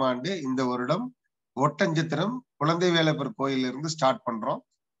 1ஆம் ஆண்டு இந்த வருடம் ஒட்டஞ்சத்திரம் குழந்தை வேலப்பர் கோயிலிருந்து ஸ்டார்ட் பண்றோம்.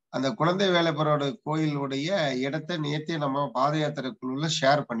 அந்த குழந்தை வேலப்பரோட கோயிலுடைய இடத்தை நேத்தே நம்ம பாத யாத்திரை குழுல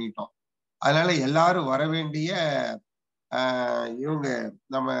ஷேர் பண்ணிட்டோம். அதனால எல்லாரும் வர வேண்டிய இவங்க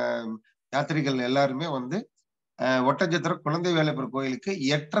நம்ம யாத்திரிகள் எல்லாருமே வந்து ஒட்டஞ்சத்திரம் குழந்தை வேலப்பர் கோயிலுக்கு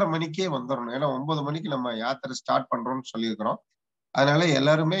 8:30 மணிக்கே வந்துடணும். ஏன்னா 9 மணிக்கு நம்ம யாத்திரை ஸ்டார்ட் பண்றோம்னு சொல்லியிருக்கிறோம். அதனால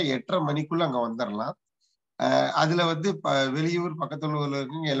எல்லாருமே 8:30 மணிக்குள்ள அங்க வந்துடலாம். அதுல வந்து வெளியூர் பக்கத்துல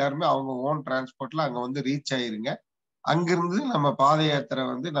இருக்கவங்க எல்லாருமே அவங்க ஓன் டிரான்ஸ்போர்ட்ல அங்க வந்து ரீச் ஆயிருங்க. அங்கிருந்து நம்ம பாத யாத்திரை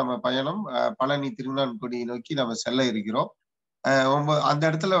வந்து நம்ம பயணம் பழனி திருநான்குடி நோக்கி நம்ம செல்ல இருக்கிறோம். அந்த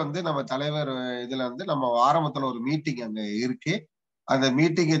இடத்துல வந்து நம்ம தலைவர் இதுல வந்து நம்ம ஆரம்பத்துல ஒரு மீட்டிங் அங்க இருக்கு. அந்த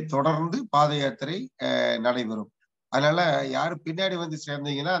மீட்டிங்கை தொடர்ந்து பாத யாத்திரை நடைபெறும். அதனால யாரு பின்னாடி வந்து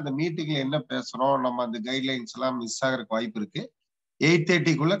சேர்ந்தீங்கன்னா அந்த மீட்டிங்ல என்ன பேசுறோம், நம்ம அந்த கைட்லைன்ஸ் எல்லாம் மிஸ் ஆகிறதுக்கு வாய்ப்பு இருக்கு.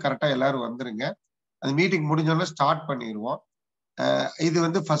 8:30க்குள்ள கரெக்டா எல்லாரும் வந்துருங்க. அந்த மீட்டிங் முடிஞ்சோடனே ஸ்டார்ட் பண்ணிடுவோம். இது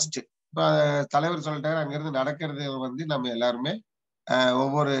வந்து ஃபர்ஸ்ட். இப்ப தலைவர் சொல்லிட்டாரு, அங்கிருந்து நடக்கிறது வந்து நம்ம எல்லாருமே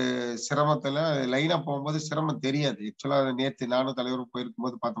ஒவ்வொரு சிரமத்துல லைனா போகும்போது சிரமம் தெரியாது. ஆக்சுவலா நேத்து நானும் தலைவரும் போயிருக்கும்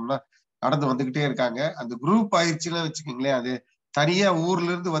போது பார்த்தோம்னா நடந்து வந்துகிட்டே இருக்காங்க. அந்த குரூப் ஆயிடுச்சுன்னு வச்சுக்கோங்களேன், அது தனியா ஊர்ல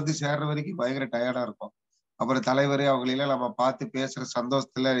இருந்து வந்து சேர்ற வரைக்கும் பயங்கர டயர்டா இருக்கும். அப்புறம் தலைவர் அவங்களெல்லாம் நம்ம பார்த்து பேசுற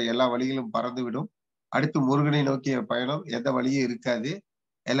சந்தோஷத்துல எல்லா வழிகளும் பறந்து விடும். அடுத்து முருகனை நோக்கிய பயணம், எந்த வழியும் இருக்காது.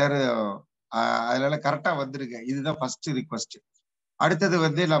 எல்லாரும் அதனால கரெக்டா வந்துருங்க. இதுதான் ஃபர்ஸ்ட் ரிக்வஸ்ட். அடுத்தது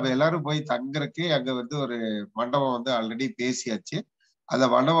வந்து நம்ம எல்லாரும் போய் தங்குறதுக்கு அங்க வந்து ஒரு மண்டபம் வந்து ஆல்ரெடி பேசியாச்சு. அந்த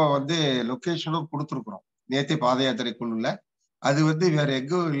மண்டபம் வந்து லொகேஷனும் கொடுத்துருக்குறோம் நேத்தே பாத யாத்திரை குழுல. அது வந்து வேற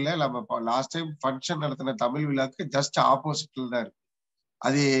எங்கும் இல்லை. நம்ம லாஸ்ட் டைம் ஃபங்க்ஷன் நடத்தின தமிழ் விழாக்கு ஜஸ்ட் ஆப்போசிட்ல தான் இருக்கு.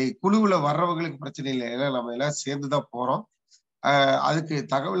 அது குழுவுல வர்றவங்களுக்கு பிரச்சனை இல்லை, ஏன்னா நம்ம எல்லாம் சேர்ந்துதான் போறோம். அதுக்கு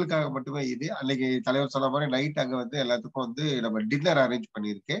தகவலுக்காக மட்டுமே இது. அன்னைக்கு தலைவர் சொன்ன மாதிரி நைட் அங்க வந்து எல்லாத்துக்கும் வந்து நம்ம டின்னர் அரேஞ்ச்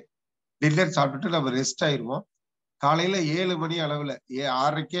பண்ணியிருக்கு. டின்னர் சாப்பிட்டுட்டு நம்ம ரெஸ்ட் ஆயிருவோம். காலையில 7 மணி அளவுல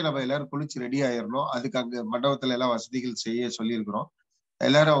 6:30க்கே நம்ம எல்லாரும் குளிச்சு ரெடி ஆயிடணும். அதுக்கு அங்க மண்டபத்துல எல்லாம் வசதிகள் செய்ய சொல்லியிருக்கிறோம்.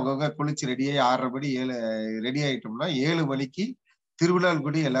 எல்லாரும் அவங்கவுங்க குளிச்சு ரெடியாகி 6:30 மணி 7 ரெடி ஆயிட்டோம்னா 7 மணிக்கு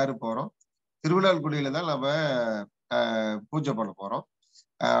திருவிழாக்குடி எல்லாரும் போறோம். திருவிழாக்குடியில தான் நம்ம பூஜை பண்ண போறோம்.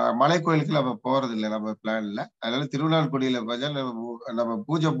 மலை கோயிலுக்கு நம்ம போறது இல்லை நம்ம பிளான்ல. அதனால திருவிழாக்குடியில நம்ம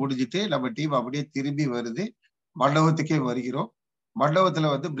பூஜை முடிஞ்சிட்டு நம்ம டீம் அப்படியே திரும்பி வருது, மண்டபத்துக்கே வருகிறோம். மண்டபத்துல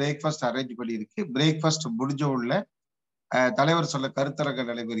வந்து பிரேக்ஃபாஸ்ட் அரேஞ்ச் பண்ணியிருக்கு. பிரேக்ஃபாஸ்ட் முடிஞ்ச உள்ள தலைவர் சொல்ல கருத்தரங்கம்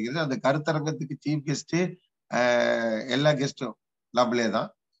நடைபெறுகிறது. அந்த கருத்தரங்கத்துக்கு சீஃப் கெஸ்ட் எல்லா கெஸ்டும் நம்மளே தான்.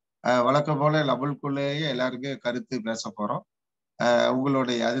 வழக்கம் போல நம்மளுக்குள்ளேயே எல்லாருமே கருத்து பேச போறோம்.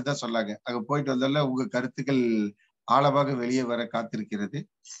 உங்களுடைய அதுதான் சொல்லாங்க, அங்க போயிட்டு வந்தால உங்க கருத்துக்கள் ஆழமாக வெளியே வர காத்திருக்கிறது.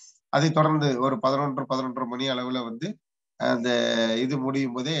 அதை தொடர்ந்து ஒரு 11:30 மணி அளவுல வந்து அந்த இது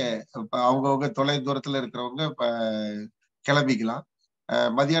முடியும் போதே அவங்கவுங்க தொலை தூரத்துல இருக்கிறவங்க கிளம்பிக்கலாம்.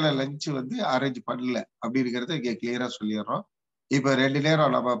 மதியான லஞ்ச் வந்து அரேஞ்ச் பண்ணல அப்படிங்கிறத இங்க கிளியரா சொல்லிடுறோம். இப்ப 2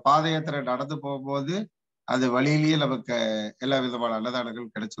 நேரம் நம்ம பாத யாத்திரை நடந்து போகும்போது அது வழியிலேயே நமக்கு எல்லா விதமான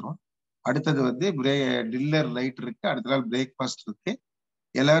அன்னதானங்கள் கிடைச்சிரும். அடுத்தது வந்து டின்னர் நைட் இருக்கு, அடுத்த நாள் பிரேக்ஃபாஸ்ட் இருக்கு.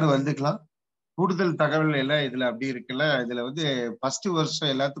 எல்லாரும் வந்துக்கலாம். கூடுதல் தகவல் எல்லாம் இதுல அப்படி இருக்குல்ல. இதுல வந்து ஃபர்ஸ்ட்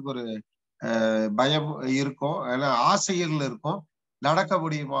வருஷம் எல்லாத்துக்கும் ஒரு பயம் இருக்கும், ஏன்னா ஆசைகள் இருக்கும். நடக்க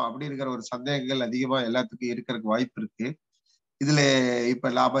முடியுமா அப்படிங்கிற ஒரு சந்தேகங்கள் அதிகமா எல்லாத்துக்கும் இருக்கிறதுக்கு வாய்ப்பு இருக்கு. இதுல இப்ப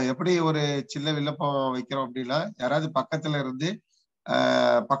நாம எப்படி ஒரு சின்ன விண்ணப்பம் வைக்கிறோம் அப்படின்னா, யாராவது பக்கத்துல இருந்து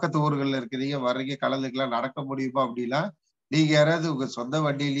பக்கத்து ஊர்கள்ல இருக்கிறீங்க, வர்றீங்க, கலந்துக்கலாம், நடக்க முடியுமா அப்படின்னா, நீங்க யாராவது உங்க சொந்த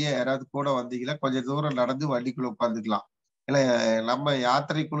வண்டியிலேயே யாராவது கூட வந்தீங்கன்னா, கொஞ்சம் தூரம் நடந்து வண்டிக்குள்ள உட்காந்துக்கலாம். ஏன்னா நம்ம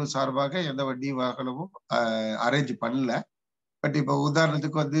யாத்திரை குழு சார்பாக எந்த வண்டி வாகனமும் அரேஞ்ச் பண்ணல. பட் இப்ப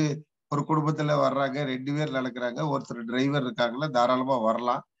உதாரணத்துக்கு வந்து ஒரு குடும்பத்துல வர்றாங்க, 2 பேர் நடக்குறாங்க, ஒருத்தர் டிரைவர் இருக்காங்கன்னா தாராளமா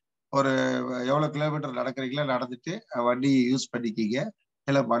வரலாம். ஒரு எவ்வளவு கிலோமீட்டர் நடக்கிறீங்களோ நடந்துட்டு வண்டி யூஸ் பண்ணிக்கிங்க.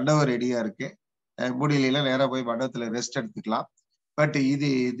 இல்ல மண்டபம் ரெடியா இருக்கு. முடியலைன்னா நேரா போய் மண்டபத்துல ரெஸ்ட் எடுத்துக்கலாம். பட் இது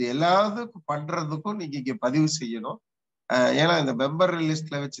இது எல்லாத்துக்கும் பண்றதுக்கும் நீங்க இங்க பதிவு செய்யணும். ஏன்னா இந்த மெம்பர்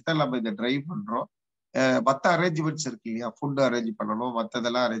லிஸ்ட்ல வச்சுதான் நம்ம இதை டிரைவ் பண்றோம். மத்த அரேஞ்ச்மெண்ட்ஸ் இருக்கு இல்லையா, ஃபுட் அரேஞ்ச் பண்ணணும்,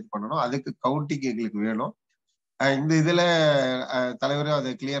 மத்ததெல்லாம் அரேஞ்ச் பண்ணணும். அதுக்கு கவுண்டிங் எங்களுக்கு வேணும். இந்த இதுல தலைவரும்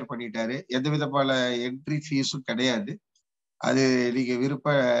அதை கிளியர் பண்ணிட்டாரு. எந்த விதமான என்ட்ரி ஃபீஸும் கிடையாது. அது நீங்க விருப்ப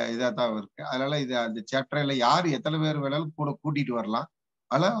இதா தான் இருக்கு. அதனால இது அந்த சாப்டர்ல யாரு எத்தனை பேர் வேணாலும் கூட கூட்டிட்டு வரலாம்.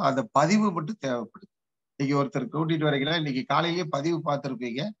 ஆனா அந்த பதிவு மட்டும் தேவைப்படுது. நீங்க ஒருத்தர் கூட்டிட்டு வரீங்கன்னா, இன்னைக்கு காலையிலேயே பதிவு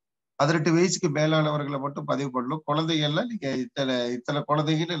பார்த்திருப்பீங்க. 18 வயசுக்கு மேலானவர்களை மட்டும் பதிவு பண்ணணும். குழந்தைகள்லாம் நீங்க இத்தனை இத்தனை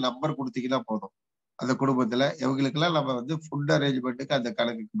குழந்தைங்கன்னு நம்பர் கொடுத்தீங்கன்னா போதும். அந்த குடும்பத்துல இவங்களுக்கெல்லாம் நம்ம வந்து ஃபுட் அரேஞ்ச்மெண்ட்டுக்கு அந்த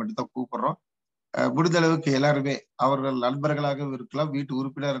கணக்குக்கு மட்டும் தான் கூப்பிடுறோம். முடிந்த அளவுக்கு எல்லாருமே அவர்கள் நண்பர்களாகவும் இருக்கலாம், வீட்டு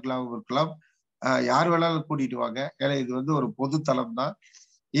உறுப்பினர்களாகவும் இருக்கலாம். யார் வேணாலும் கூட்டிட்டு வாங்க. ஏன்னா இது வந்து ஒரு பொது தளம் தான்.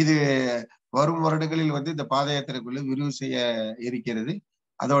 இது வரும் வருடங்களில் வந்து இந்த பாத யாத்திரைக்குள்ள விரிவு செய்ய இருக்கிறது.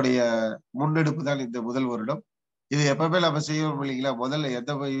 அதோடைய முன்னெடுப்பு தான் இந்த முதல் வருடம். இது எப்பவுமே நம்ம செய்யணும் இல்லைங்களா? முதல்ல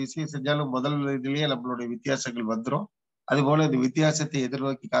எந்த விஷயம் செஞ்சாலும் முதல் இதுலயே நம்மளுடைய வித்தியாசங்கள் வந்துரும். அதுபோல இந்த வித்தியாசத்தை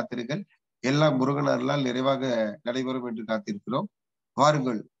எதிர்நோக்கி காத்திருங்கள். எல்லாம் முருகன் அருளால் நிறைவாக நடைபெறும் என்று காத்திருக்கிறோம்.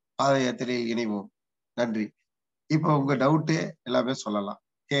 வாருங்கள், பாத யாத்திரையில் இணைவோம். நன்றி. இப்போ உங்க டவுட்டு எல்லாமே சொல்லலாம்,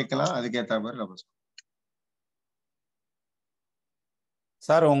 கேட்கலாம். அதுக்கேற்ற மாதிரி நம்ம சொல்லலாம்.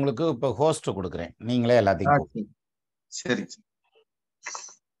 சார் உங்களுக்கு இப்போ ஹோஸ்ட் கொடுக்குறேன், நீங்களே எல்லாத்தையும் கூப்பிடுங்க. சரி.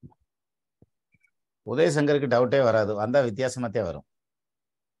 உதயசங்கருக்கு டவுட்டே வராது, வந்தா வித்தியாசமாத்தே வரும்.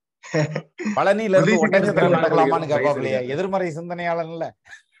 பழனியில இருந்து ஒட்டஞ்சத்திரம் நடக்கலாமான்னு கேட்பாப்லையே, எதிர்மறை சிந்தனையாளன் இல்ல.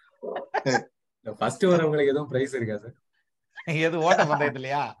 ஃபர்ஸ்ட் வரவங்களுக்கு எதுவும் பிரைஸ் இருக்கா சார்? எது ஓட்ட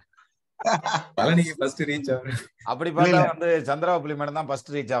பந்தயத்துலயா? பழனிக்கு ஃபர்ஸ்ட் ரீச் ஆகும். அப்படி பார்த்தா வந்து சந்திராபுலி மேடம் தான்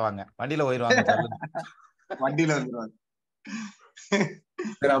ஃபர்ஸ்ட் ரீச் ஆவாங்க. வண்டியில போயிருவாங்க. வண்டியில வந்துருவாங்க.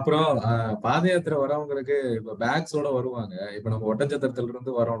 சார் அப்புறம் பாத யாத்திரை வரவங்களுக்கு இப்ப பேக்ஸோட வருவாங்க. இப்ப நம்ம ஒட்டஞ்சத்திரத்துல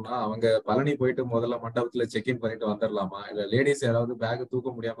இருந்து வரோம்னா அவங்க பழனி போயிட்டு முதல்ல மண்டபத்துல செக்இன் பண்ணிட்டு வந்துடலாமா? இல்ல லேடிஸ் யாராவது பேக் தூக்க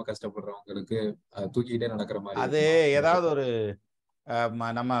முடியாம கஷ்டப்படுறவங்களுக்கு தூக்கிட்டே நடக்கிற மாதிரி? அது ஏதாவது ஒரு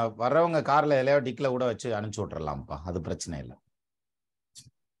நம்ம வர்றவங்க கார்ல எதையோ டிக்ல கூட வச்சு அனுப்பிச்சு விட்டுறலாம்ப்பா, அது பிரச்சனை இல்லை.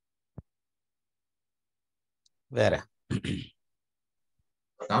 வேற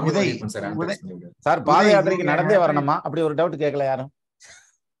சார் பாத யாத்திரைக்கு நடந்தே வரணுமா? அப்படி ஒரு டவுட் கேட்கல யாரும்.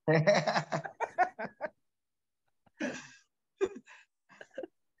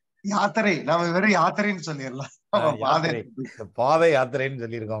 யாத்திரை நாம வெறும் யாத்திரைன்னு சொல்லிடலாம். பாத யாத்திரைன்னு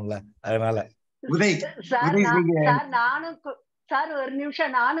சொல்லியிருக்கோம்ல, அதனால சார் ஒரு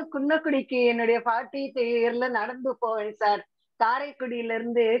நிமிஷம், நானும் குன்னக்குடிக்கு என்னுடைய 40th இயர்ல நடந்து போவேன் சார். காரைக்குடியில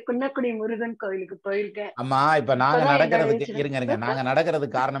இருந்து குன்னக்குடி முருகன் கோயிலுக்கு போயிருக்கேன். ஆமா, இப்ப நாங்க நடக்கிறதுக்கு இருங்க நாங்க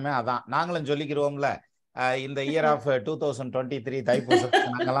நடக்கிறதுக்கு காரணமே அதான். நாங்களும் சொல்லிக்கிறோம்ல, இந்த இயர் ஆஃப் 2023 தைப்பூசம்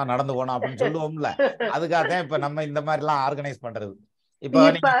நாங்கெல்லாம் நடந்து போனோம் அப்படின்னு சொல்லுவோம்ல. அதுக்காகத்தான் இப்ப நம்ம இந்த மாதிரி எல்லாம் ஆர்கனைஸ் பண்றது. இப்ப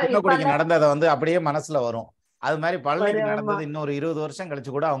நீங்க குன்னக்குடிக்கு நடந்ததை வந்து அப்படியே மனசுல வரும். அது மாதிரி பழனிக்கு நடந்தது இன்னொரு 20 வருஷம்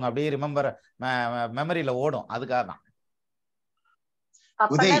கழிச்சு கூட அவங்க அப்படியே மெமரியில ஓடும். அதுக்காக தான்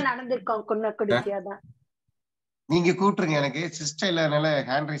நடந்திருக்கோம் குன்னக்குடிக்கு. அதான் நீங்க கூப்பிட்டுருங்க. எனக்கு சிஸ்டர் இல்லனால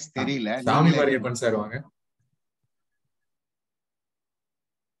ஹேண்ட் ரைஸ் தெரியல. சாமி மாரியப்பன் சார் வாங்க.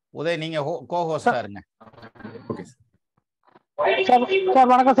 உதய் நீங்க கோ ஹோஸ்டா இருங்க. Okay sir.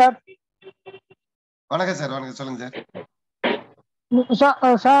 வணக்கம் சார். வணக்கம் சார். வணக்கம், சொல்லுங்க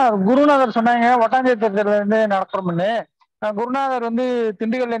சார். சார் குருநாதர் சொன்னாங்க ஒட்டாஞ்சத்திரத்துல இருந்து நடக்கிறோம்னு. குருநாதர் வந்து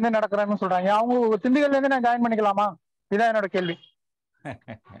திண்டுக்கல்ல இருந்து நடக்கிறேன்னு சொல்றாங்க. அவங்க திண்டுக்கல்ல இருந்து நான் ஜாயின் பண்ணிக்கலாமா? இதான் என்னோட கேள்வி.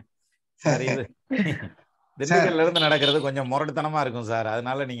 சரி, இது திண்டுக்கல்ல இருந்து நடக்கிறது கொஞ்சம் முரட்டுத்தனமா இருக்கும் சார்.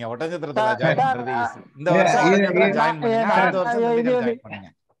 அதனால நீங்க ஒட்டஞ்சத்திரத்துல ஜாயின் பண்றது இந்த வருஷம் ஜாயின் பண்ணுங்க, அடுத்த வருஷம் திண்டுக்கல் ஜாயின் பண்ணுங்க.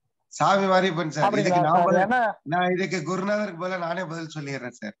 சாமி மாரியப்பன் சார், இதுக்கு நான் இதுக்கு குருநாதருக்கு பதிலா நானே பதில்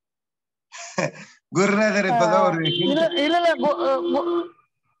சொல்லிடுறேன் சார். குருநாதர் இப்பதான் ஒரு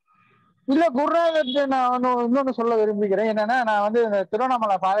இல்ல குருநாதர் நான் இன்னொன்னு சொல்ல விரும்புகிறேன். என்னன்னா, நான் வந்து இந்த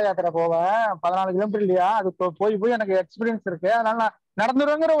திருவண்ணாமலை பாத யாத்திரை போவேன். 14 கிலோமீட்டர் இல்லையா, அது போய் எனக்கு எக்ஸ்பீரியன்ஸ் இருக்கு. அதனால நான்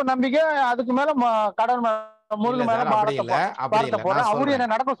நடந்துருவேங்கிற ஒரு நம்பிக்கை. அதுக்கு மேல கடல் முருகன் மேல போறேன். அவரு என்ன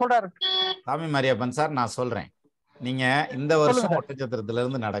நடக்க சொல்றாரு. சாமி மாரியப்பன் சார், நான் சொல்றேன், நீங்க இந்த வருஷம் ஒட்டச்சத்திரத்துல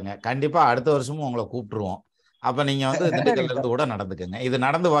இருந்து நடங்க. கண்டிப்பா அடுத்த வருஷமும் உங்களை கூப்பிட்டுருவோம். அப்ப நீங்க வந்து திண்டுக்கல்ல இருந்து கூட நடந்துக்கங்க. இது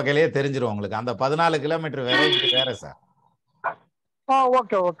நடந்து வகையிலேயே தெரிஞ்சிரும் உங்களுக்கு. அந்த 14 கிலோமீட்டர் வேற, இது வேற சார்.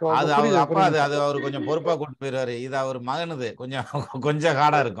 ஓகே ஓகே ஓகே, அது அவங்க புரியுது அப்பா, அது புரியுது அது அவர் கொஞ்சம் பொறுப்பா கூட்டு போயிருவாரு. இது அவர் மகனுது, கொஞ்சம்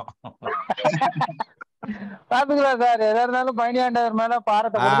ஹார்டா இருக்கும். பாத்துக்கலாம் சார், எதா இருந்தாலும் பயணியாண்டவர் மேல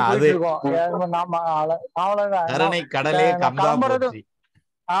பாரத்தை போட்டு அது போயிட்டு இருக்கோம். நாம அவ்வளவுதான். கருணை கடலே நான் கம்பா கிளம்புறது, போற்றி.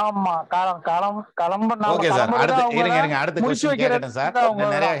 ஆமா, நாம ஓகே சார், கிளம்புறது அடுத்து இருங்க அவங்கதான், இருங்க, அடுத்த முடிச்சு கொஸ்டின் வைக்கிறது கேட்கட்டும் சார். நிறைய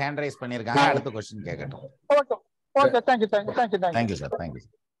அவங்கதான். ஹேண்ட் ரைஸ் பண்ணிருக்காங்க. அடுத்த கொஸ்டின் கேட்கட்டும். Okay okay, thank you thank you thank you thank you. Thank you sir, thank you.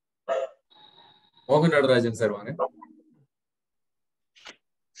 மோகன் நடராஜன் சார் வாங்க.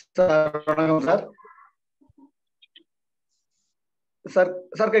 சார் வணக்கம் சார். Sir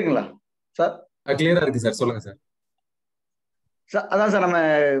sir கேக்குங்களா sir? கிளியரா இருக்கு சார், சொல்லுங்க சார். சார் அதான் சார், நம்ம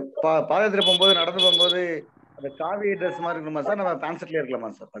பாதயாத்திரை போகும்போது, நடந்து போகும்போது அந்த காவி ட்ரெஸ் மாதிரி இருக்கணுமா சார்? நம்ம பேண்ட் ஷர்ட்லயே இருக்கலாமா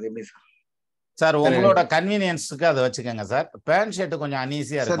சார்? அது எப்படி சார்? சார் உங்களோட கன்வீனியன்ஸுக்கு அதை வச்சுக்கோங்க சார். பேண்ட் ஷர்ட் கொஞ்சம்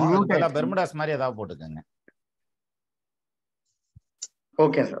அன்ஈஸியா இருக்கும், பெர்முடாஸ் மாதிரி ஏதாவது போட்டுக்கோங்க.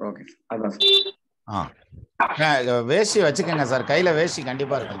 ஓகே சார், ஓகே சார், அதான் சார். வேஷ்டி வச்சுக்கோங்க சார், கையில வேஷ்டி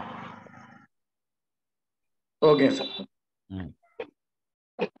கண்டிப்பா இருக்கணும். Okay sir.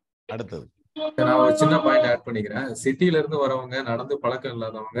 அடுத்தது நான் ஒரு சின்ன பாயிண்ட் ஆட் பண்ணிக்கிறேன். சிட்டில இருந்து வரவங்க, நடந்து பழக்கம்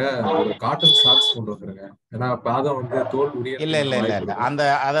இல்லாதவங்க ஒரு காட்டன் சாக்ஸ் கொண்டு வந்துருங்க. ஏன்னா பாதம் வந்து தோல் உரிய இல்ல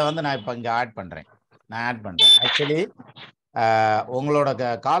அதை வந்து நான் இப்ப இங்க ஆட் பண்றேன். ஆக்சுவலி உங்களோட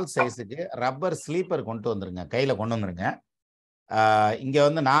கால் சைஸுக்கு ரப்பர் ஸ்லீப்பர் கொண்டு வந்துருங்க, கையில கொண்டு வந்துருங்க. இங்க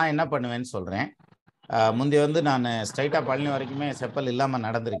வந்து நான் என்ன பண்ணுவேன்னு சொல்றேன். முந்தி வந்து நான் ஸ்ட்ரைட்டா பழனி வரைக்குமே செப்பல் இல்லாம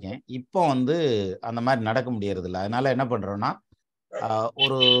நடந்திருக்கேன். இப்போ வந்து அந்த மாதிரி நடக்க முடியறது இல்லை. அதனால என்ன பண்றோம்னா,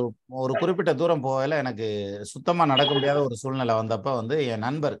 ஒரு குறிப்பிட்ட தூரம் போகல எனக்கு சுத்தமா நடக்க முடியாத ஒரு சூழ்நிலை வந்தப்ப வந்து என்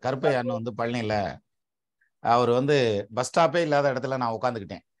நண்பர் கருப்பையான்னு வந்து பழனியில அவர் வந்து பஸ் ஸ்டாப்பே இல்லாத இடத்துல நான்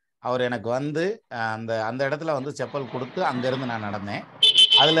உட்காந்துக்கிட்டேன். அவர் எனக்கு வந்து அந்த இடத்துல வந்து செப்பல் கொடுத்து அங்கிருந்து நான் நடந்தேன்.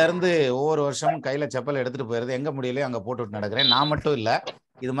 அதுல இருந்து ஒவ்வொரு வருஷமும் கையில செப்பல் எடுத்துட்டு போயிருது, எங்க முடியலையோ அங்க போட்டுட்டு நடக்கிறேன். நான் மட்டும் இல்ல,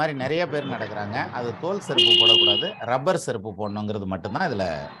 இது மாதிரி நிறைய பேர் நடக்கிறாங்க. அது தோல் செருப்பு போடக்கூடாது, ரப்பர் செருப்பு போடணுங்கிறது மட்டும்தான் இதுல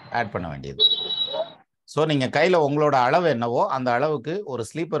ஆட் பண்ண வேண்டியது. ஸோ நீங்க கையில உங்களோட அளவு என்னவோ அந்த அளவுக்கு ஒரு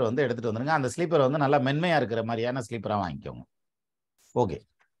ஸ்லீப்பர் வந்து எடுத்துட்டு வந்துருங்க. அந்த ஸ்லீப்பர் வந்து நல்லா மென்மையா இருக்கிற மாதிரியான ஸ்லீப்பரா வாங்கிக்கோங்க. Okay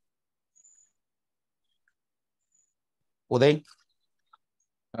Uday.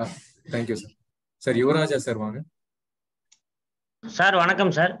 Thank you sir. Sir யுவராஜா சார் வாங்க. சார்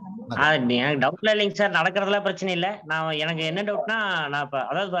வணக்கம் சார். எனக்கு டவுட்ல இல்லைங்க சார், நடக்கிறதுல பிரச்சனை இல்லை. எனக்கு என்ன டவுட்னா, நான் இப்போ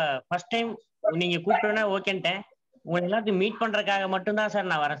அதாவது ஃபர்ஸ்ட் டைம் நீங்க கூப்பிட்டோன்னா ஓகேன்ட்டேன். உங்களை எல்லாத்தையும் மீட் பண்றதுக்காக மட்டும்தான்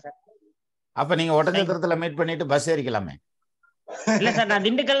சார் நான் வரேன் சார். அப்ப நீங்க ஒட்டச்சத்திரத்துல மீட் பண்ணிட்டு பஸ் ஏறிக்கலாமே. இல்ல சார், நான்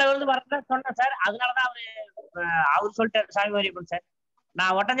திண்டுக்கல்ல இருந்து வரதா சொன்னேன் சார். அதனாலதான் அவர் சொல்லிட்டாரு சாமி மாரியப்பன் சார்.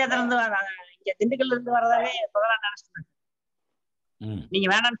 நான் ஒட்டஞ்சத்திரத்துல இருந்து இங்க திண்டுக்கல்ல இருந்து வரதாவே சொல்லலாம் நினைச்சிட்டேன். நீங்க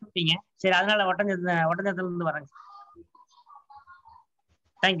வேணாம்னு சொல்லிட்டீங்க, சரி அதனால ஒட்டஞ்சத்திரத்துல இருந்து வரேங்க.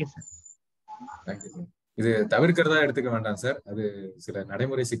 Thank you sir. Thank you sir. இது தவிர்க்கிறதா எடுத்துக்க வேண்டாம் சார், அது சில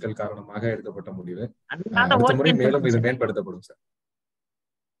நடைமுறை சிக்கல் காரணமாக எடுக்கப்பட்ட முடிவு. அடுத்த முறை மேலும் இது மேம்படுத்தப்படும் sir.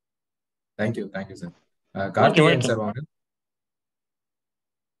 Thank you sir. Karthikeyan sir வாங்க.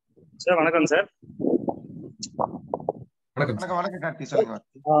 சார் வணக்கம் சார். வணக்கம் கார்த்தி, சொல்லுங்க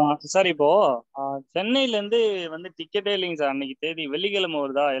சார். இப்போ சென்னையில இருந்து வந்து டிக்கெட்டே இல்லைங்க சார். அன்னைக்கு தேதி வெள்ளிக்கிழமை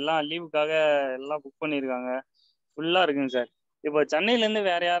வருதா, எல்லாம் லீவுக்காக எல்லாம் புக் பண்ணிருக்காங்க, ஃபுல்லா இருக்குங்க சார். இப்போ சென்னையில இருந்து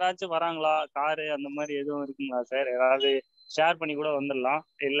வேற யாராச்சும் வராங்களா, காரு அந்த மாதிரி எதுவும் இருக்குங்களா சார்? ஏதாவது ஷேர் பண்ணி கூட வந்துடலாம்,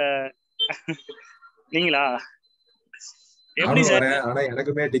 இல்ல நீங்களா எப்படி சார்? ஆனா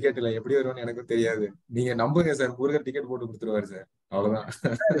எனக்குமே டிக்கெட் இல்ல, எப்படி வரும்னு எனக்கும் தெரியாது. நீங்க நம்புங்க சார், முருகன் டிக்கெட் போட்டு கொடுத்துருவாரு சார், அவ்வளவுதான்.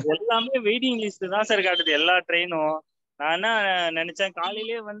 எல்லாமே வெயிட்டிங் லிஸ்ட் தான் சார் காட்டுது, எல்லா ட்ரெயினும். நான் என்ன நினைச்சேன்,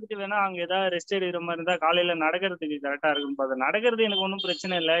 காலையிலேயே வந்துட்டு வேணா அங்க ஏதாவது ரெஸ்ட் எடுக்கிற மாதிரி இருந்தா காலையில நடக்கிறதுக்கு கரெக்டா இருக்கும். பார்த்தா நடக்கிறது எனக்கு ஒன்றும்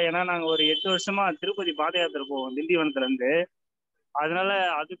பிரச்சனை இல்லை, ஏன்னா நாங்க ஒரு 8 வருஷமா திருப்பதி பாத யாத்திரை போவோம் திண்டிவனத்துல இருந்து. அதனால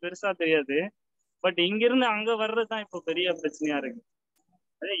அது பெருசா தெரியாது. பட் இங்க இருந்து அங்க வர்றதுதான் இப்போ பெரிய பிரச்சனையா இருக்கு.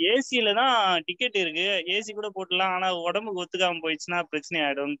 அதே ஏசியில தான் டிக்கெட் இருக்கு, ஏசி கூட போட்டுலாம், ஆனா உடம்புக்கு ஒத்துக்காம போயிடுச்சுன்னா பிரச்சனை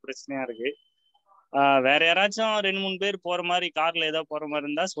ஆயிடும், பிரச்சனையா இருக்கு. வேற யாராச்சும் 2-3 பேர் போற மாதிரி, கார்ல ஏதாவது போற மாதிரி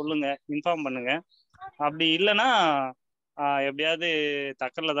இருந்தா சொல்லுங்க, இன்ஃபார்ம் பண்ணுங்க. அப்படி இல்லைன்னா எப்படியாவது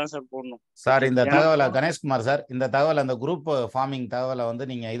தக்கர்ல தான் சார் போடணும் சார். இந்த தகவலை கணேஷ்குமார் சார், இந்த தகவல் அந்த குரூப் ஃபார்மிங் தகவலை வந்து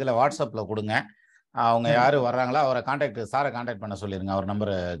நீங்க இதுல வாட்ஸ்அப்ல கொடுங்க. அவங்க யாரு வர்றாங்களோ அவரை சாரை கான்டாக்ட் பண்ண சொல்லிருங்க, அவர்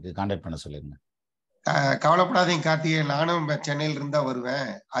நம்பருக்கு கான்டாக்ட் பண்ண சொல்லிருங்க. கவலைப்படாதீங்க கார்த்திகே, நானும் சென்னையில இருந்தா வருவேன்.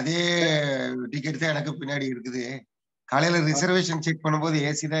 அதே டிக்கெட் தான் எனக்கு பின்னாடி இருக்குது. காலையில ரிசர்வேஷன் செக் பண்ணும்போது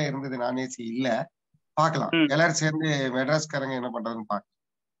ஏசி தான் இருந்தது, நான் ஏசி இல்ல. பாக்கலாம், எல்லாரும் சேர்ந்து மெட்ராஸ்காரங்க என்ன பண்றதுன்னு பாக்கலாம்.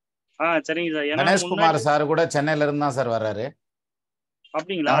 சரிங்க சார். கணேஷ்குமார் சார் கூட சென்னையில இருந்து தான் சார் வர்றாரு.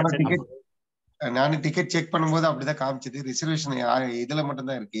 அப்படிங்களா? நானும் டிக்கெட் செக் பண்ணும்போது அப்படிதான் காமிச்சது. ரிசர்வேஷன் இதுல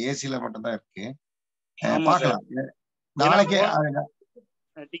மட்டும்தான் இருக்கு, ஏசில மட்டும்தான் இருக்கு. பாக்கலாம் நாளைக்கே.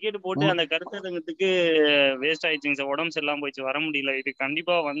 டிக்கெட் போட்டு அந்த கருத்தரங்கத்துக்கு வேஸ்ட் ஆயிடுச்சுங்க சார். உடம்பு சரியில்லாம போயிடுச்சு, வர முடியல. இது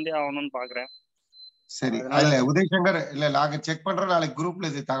கண்டிப்பா வந்தே ஆகணும்னு பாக்குறேன். சரி, அதுல உதயசங்கர் இல்ல நாங்க செக் பண்றோம், நாளைக்கு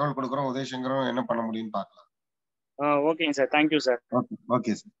குரூப்ல இது தகவல் கொடுக்குறோம். உதயசங்கரும் என்ன பண்ண முடியும்னு பாக்கலாம். ஓகேங்க sir, thank you sir.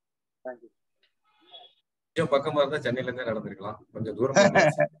 Okay sir, thank you. கொஞ்சம் பக்கமா இருந்தா சென்னையில இருந்தே நடந்திருக்கலாம், கொஞ்சம் தூரமா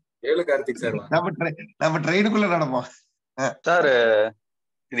இருந்துச்சு. வேலு கார்த்திக் சார் நம்ம ட்ரெயினுக்குள்ள நடப்போம் சார்.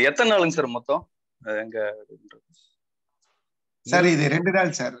 இது எத்தனை நாளுங்க சார் மொத்தம்? எங்க சார் இது 2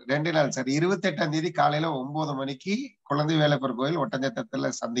 நாள் சார், 2 நாள் சார். 28ஆம் தேதி காலையில 9 மணிக்கு குழந்தை வேலைப்பர் கோயில்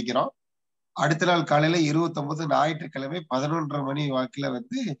ஒட்டஞ்சத்திரத்துல சந்திக்கிறோம். அடுத்த நாள் காலையில 29 ஞாயிற்றுக்கிழமை 11:30 மணி வாக்குல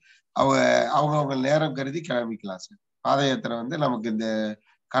வந்து அவங்க நேரம் கருதி கிளம்பிக்கலாம் சார். பாத யாத்திரை வந்து நமக்கு இந்த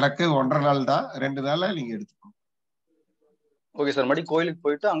கணக்கு 1.5 நாள் தான், 2 நாளா நீங்க எடுத்துக்கணும். Okay sir. மறுபடியும் கோயிலுக்கு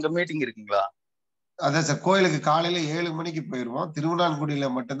போயிட்டு அங்க மீட்டிங் இருக்குங்களா? அதான் சார், கோயிலுக்கு காலையில 7 மணிக்கு போயிருவோம். திருவண்ணான்குடியில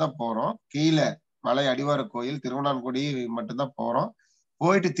மட்டும்தான் போறோம். கீழே மலை அடிவார கோயில் திருவண்ணான்குடி மட்டும்தான் போறோம்.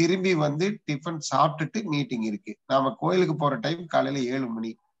 போயிட்டு திரும்பி வந்து டிஃபன் சாப்பிட்டுட்டு மீட்டிங் இருக்கு. நாம கோயிலுக்கு போற டைம் காலையில 7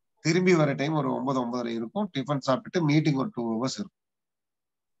 மணி, திரும்பி வர டைம் ஒரு 9-9:30 இருக்கும். டிஃபன் சாப்பிட்டுட்டு மீட்டிங் ஒரு 2 hours இருக்கும்.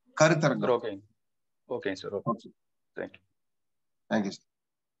 கருத்தரங்கம். Okay okay sir. Okay, thank you. Thank you sir.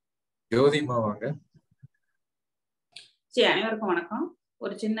 ஜோதிமா வாங்க. சரி, அனைவருக்கும் வணக்கம்.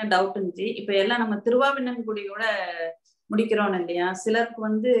 ஒரு சின்ன டவுட் இருந்துச்சு. இப்ப எல்லாம் நம்ம திருவாவினன்குடியோட முடிக்கிறோம் இல்லையா, சிலருக்கு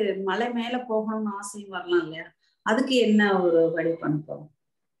வந்து மலை மேல போகணும்னு ஆசையும் வரலாம் இல்லையா, அதுக்கு என்ன ஒரு வழி பண்ணுறோம்?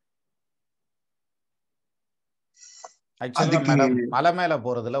 ஆக்சுவலா மேடம், மலை மேல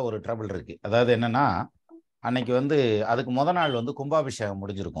போறதுல ஒரு ட்ரபிள் இருக்கு. அதாவது என்னன்னா, அன்னைக்கு வந்து அதுக்கு முத நாள் வந்து கும்பாபிஷேகம்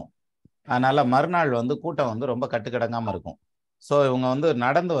முடிஞ்சிருக்கும். அதனால மறுநாள் வந்து கூட்டம் வந்து ரொம்ப கட்டுக்கடங்காம இருக்கும். ஸோ இவங்க வந்து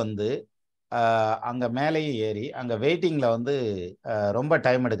நடந்து வந்து அங்கே மேலேயும் ஏறி அங்கே வெயிட்டிங்கில் வந்து ரொம்ப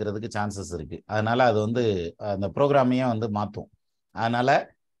டைம் எடுக்கிறதுக்கு சான்சஸ் இருக்குது. அதனால் அது வந்து அந்த ப்ரோக்ராமையும் வந்து மாற்றும். அதனால்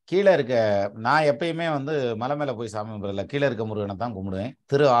கீழே இருக்க நான் எப்பயுமே வந்து மலை மேலே போய் சாமி கும்பிடல, கீழே இருக்க முருகனை தான் கும்பிடுவேன்.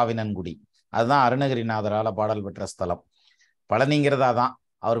 திரு ஆவினன்குடி அதுதான் அருணகிரிநாதரால் பாடல் பெற்ற ஸ்தலம். பழனிங்கிறதா தான்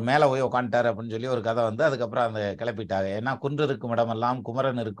அவர் மேலே போய் உட்காந்துட்டார் அப்படின்னு சொல்லி ஒரு கதை வந்து அதுக்கப்புறம் அந்த கிளப்பிட்டாங்க. ஏன்னா குன்று இருக்கும் இடமெல்லாம்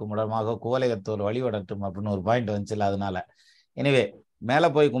குமரன் இருக்கும் இடமாக குவலயத்தோர் வழிபடட்டும் அப்படின்னு ஒரு பாயிண்ட் வந்துச்சுல. அதனால எனிவே மேலே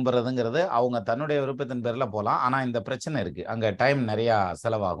போய் கும்பிட்றதுங்கிறது அவங்க தன்னுடைய விருப்பத்தின் பேரில் போகலாம். ஆனால் இந்த பிரச்சனை இருக்குது, அங்கே டைம் நிறையா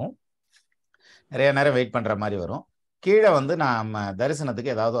செலவாகும், நிறைய நேரம் வெயிட் பண்ணுற மாதிரி வரும். கீழே வந்து நம்ம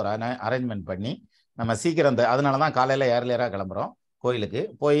தரிசனத்துக்கு ஏதாவது ஒரு அரேஞ்ச்மெண்ட் பண்ணி நம்ம சீக்கிரம் அதனால தான் காலையில் ஏர்லியராக கிளம்புறோம். கோயிலுக்கு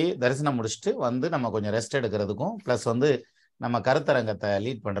போய் தரிசனம் முடிச்சுட்டு வந்து நம்ம கொஞ்சம் ரெஸ்ட் எடுக்கிறதுக்கும் ப்ளஸ் வந்து நம்ம கருத்தரங்கத்தை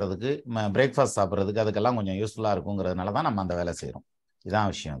லீட் பண்ணுறதுக்கு பிரேக்ஃபாஸ்ட் சாப்பிட்றதுக்கு அதுக்கெல்லாம் கொஞ்சம் யூஸ்ஃபுல்லாக இருக்குங்கிறதுனால தான் நம்ம அந்த வேலை செய்கிறோம்.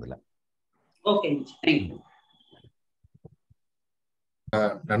 இதான் விஷயம் இதில். Okay, thank you.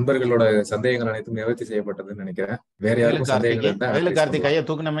 நண்பர்களோட சந்தேகங்கள் அனைத்தும் நிவர்த்தி செய்யப்பட்டதுன்னு நினைக்கிறேன். வேற யாருக்கும் சந்தேகங்கள் இருந்தா வேலு கார்த்திக் கையை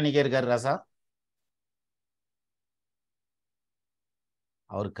தூக்குன நிக்க இருக்காரு ராசா.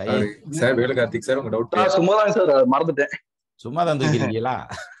 அவர் கை சார் வேலு கார்த்திக் சார் உங்க டவுட்? சும்மா தான் சார், மறந்துட்டேன். சும்மா தான் தூக்கிருக்கீங்களா?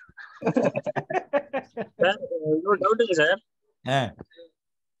 டவுட்டுங்க சார்.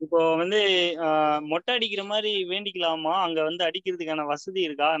 இப்போ வந்து மொட்டை அடிக்கிற மாதிரி வேண்டிக்கலாமா? அங்க வந்து அடிக்கிறதுக்கான வசதி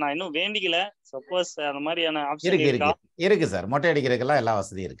இருக்கா? நான் இன்னும் வேண்டிக்கல. சப்போஸ் அந்த மாதிரியான ஆப்ஷன் இருக்கா? இருக்கு சார், மொட்டை அடிக்கிறதுக்கெல்லாம் எல்லா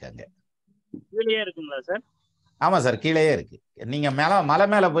வசதியும் இருக்காங்க. கீழே இருக்குங்களா சார்? ஆமா சார், கீழேயே இருக்கு. நீங்க மலை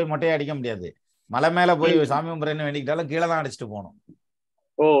மேல போய் மொட்டையை அடிக்க முடியாது. மலை மேல போய் சாமி கும்பிட்றேன்னு வேண்டிக்கிட்டாலும் கீழே தான் அடிச்சுட்டு போகணும்.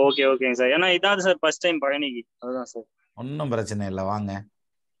 ஓ ஓகே ஓகேங்க சார். ஏன்னா இதான் சார் ஃபர்ஸ்ட் டைம் பழனிக்கு, அதுதான் சார். ஒன்றும் பிரச்சனை இல்லை, வாங்க.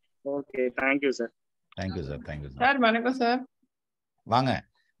 Okay, thank you sir. Thank you sir. Thank you sir. வணக்கம் சார். வாங்க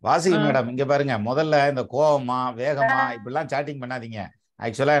வாசிக மேடம், இங்க பாருங்க. முதல்ல இந்த கோவமா வேகமா இப்படிலாம் சாட்டிங் பண்ணாதீங்க.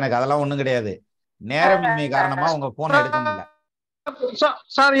 ஆக்சுவலா எனக்கு அதெல்லாம் ஒண்ணும் கிடையாது. நேரமின்மை காரணமா உங்க போனை எடுக்க முடியல.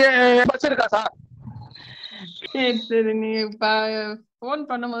 சார் பஸ் இருக்கா சார்? சரி, நீ போன்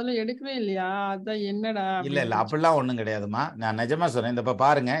பண்ண முதல்ல எடுக்கவே இல்லையா? அதான் என்னடா. இல்ல அப்படிலாம் ஒண்ணும் கிடையாதுமா, நான் நிஜமா சொல்றேன். இந்த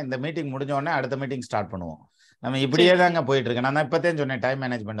பாருங்க, இந்த மீட்டிங் முடிஞ்ச உடனே அடுத்த மீட்டிங் ஸ்டார்ட் பண்ணுவோம். நம்ம இப்படியே தாங்க போயிட்டு இருக்கேன். நான் இப்போதான் சொன்னேன் டைம்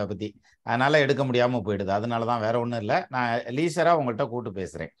மேனேஜ்மெண்ட்டை பற்றி, அதனால எடுக்க முடியாமல் போயிடுது. அதனால தான், வேற ஒன்றும் இல்லை. நான் லீசராக உங்கள்கிட்ட கூப்பிட்டு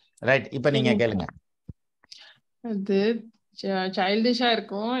பேசுகிறேன். ரைட், இப்போ நீங்கள் கேளுங்க. அது சைல்டிஷாக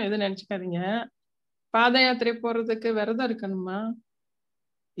இருக்கும், எதுவும் நினச்சிக்காதீங்க. பாத யாத்திரை போகிறதுக்கு விரதம் இருக்கணுமா?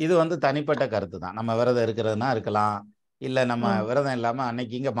 இது வந்து தனிப்பட்ட கருத்து தான். நம்ம விரதம் இருக்கிறதுனா இருக்கலாம், இல்லை நம்ம விரதம் இல்லாமல்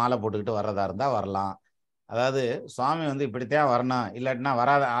அன்னைக்கு இங்கே மாலை போட்டுக்கிட்டு வர்றதா இருந்தால் வரலாம். அதாவது சுவாமி வந்து இப்படித்தான் வரணும், இல்லாட்டினா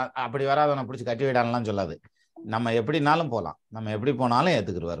வராத, அப்படி வராதவனை பிடிச்சி கட்டி விடானலாம் சொல்லாது. நம்ம எப்படினாலும் போகலாம், நம்ம எப்படி போனாலும்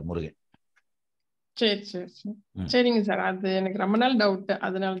ஏத்துக்கிடுவார் முருகன். சரி சரி சரி, சரிங்க சார். அது எனக்கு ரொம்ப நாள் டவுட்,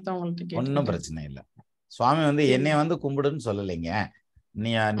 அதனால தான் உங்கள்கிட்ட. ஒன்றும் பிரச்சனை இல்லை. சுவாமி வந்து என்னைய வந்து கும்பிடுன்னு சொல்லலைங்க.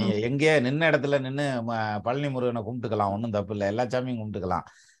 நீ எங்கேயே நின்ன இடத்துல நின்று பழனி முருகனை கும்பிட்டுக்கலாம், ஒன்றும் தப்பு இல்லை. எல்லா சாமியும் கும்பிட்டுக்கலாம்.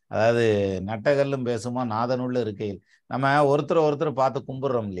 அதாவது நட்டகல்லும் பேசுமா நாதனுள்ள இருக்கையில் நம்ம ஒருத்தர் பார்த்து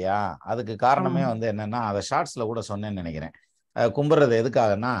கும்பிடுறோம் இல்லையா? அதுக்கு காரணமே வந்து என்னன்னா, அதை ஷார்ட்ஸ்ல கூட சொன்னேன்னு நினைக்கிறேன். கும்பிடுறது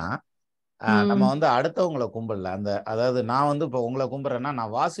எதுக்காகனா, நம்ம வந்து அடுத்தவங்களை கும்பிடல. அதாவது நான் வந்து இப்போ உங்களை கும்பிடுறேன்னா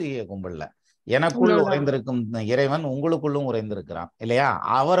நான் வாசுகியை கும்பிடல. எனக்குள் உறைந்திருக்கும் இறைவன் உங்களுக்குள்ளும் உறைந்திருக்கிறான் இல்லையா,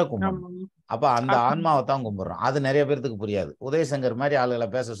 அவரை கும்பிடணும். அப்ப அந்த ஆன்மாவை தான் கும்பிடுறோம். அது நிறைய பேருக்கு புரியாது. உதயசங்கர் மாதிரி ஆளுகளை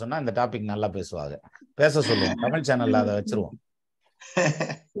பேச சொன்னா இந்த டாபிக் நல்லா பேசுவாங்க, பேச சொல்லுவோம். தமிழ் சேனல்ல அதை வச்சிருவோம்.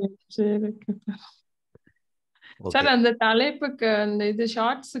 சார் அந்த தலைப்புக்கு அந்த இது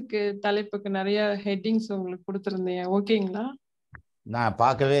ஷார்ட்ஸுக்கு தலைப்புக்கு நிறைய ஹெட்டிங்ஸ் உங்களுக்கு கொடுத்துருந்தீங்க, ஓகேங்களா? நான்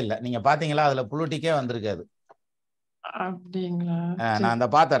பார்க்கவே இல்லை. நீங்க பாத்தீங்களா? அதுல புளுட்டிக்கே வந்திருக்காது. அப்படிங்களா? நான் அந்த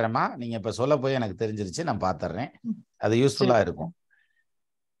பாத்துறேம்மா. நீங்க இப்ப சொல்ல போய் எனக்கு தெரிஞ்சிருச்சு, நான் பாத்துறேன். அது யூஸ்ஃபுல்லா இருக்கும்.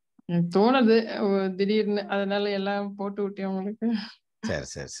 தோணுது திடீர்னு, அதனால எல்லாம் போட்டு விட்டேன் உங்களுக்கு. சரி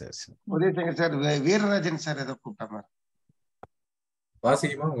சரி சரி சரி. உதயசங்கர் சார், வீரராஜன் சார் ஏதோ கூப்பிட்டாங்க.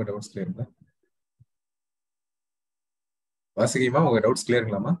 வாசிக்குமா உங்க டவுட்ஸ் கிளியருங்களா? வாசிக்குமா உங்க டவுட்ஸ்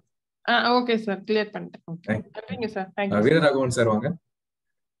கிளியருங்களாமா? ஓகே சார், கிளியர் பண்ணிட்டேன். ஓகே, நன்றிங்க sir. Thank you. Veeraraghavan sir வாங்க.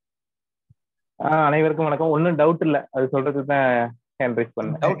 அனைவருக்கும் வணக்கம். ஒன்றும் டவுட் இல்லை, அது சொல்றதுக்கு தான் ஹேண்ட் ரைஸ்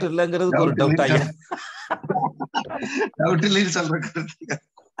பண்ணேன். டவுட் இல்லைங்கிறதுக்கு ஒரு டவுட் ஆகியா? டவுட் இல்லைன்னு சொல்றேன்.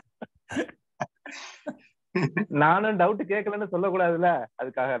 நானும் டவுட் கேட்கலன்னு சொல்லக்கூடாதுல்ல,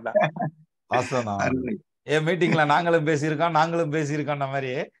 அதுக்காக தான். ஏன் மீட்டிங்ல நாங்களும் பேசியிருக்கோம்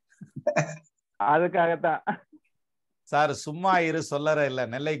மாதிரி அதுக்காகத்தான் சார். சும்மா இரு சொல்லற இல்ல,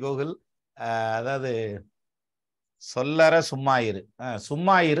 நெல்லை கோகுல். அதாவது சொல்லற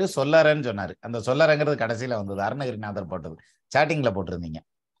சும்மா இரு சொல்லறன்னு சொன்னாரு. அந்த சொல்லறங்கிறது கடைசியில வந்தது, அருணகிரிநாதர் போட்டது, சாட்டிங்ல போட்டிருந்தீங்க.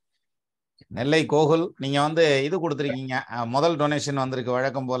 நெல்லை கோகுல், நீங்க வந்து இது கொடுத்துருக்கீங்க, முதல் டொனேஷன் வந்திருக்கு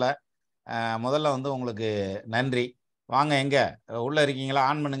வழக்கம் போல. முதல்ல வந்து உங்களுக்கு நன்றி. வாங்க, எங்க உள்ள இருக்கீங்களா?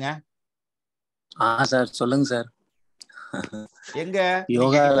 ஆன் பண்ணுங்க. சார் சொல்லுங்க சார். எங்க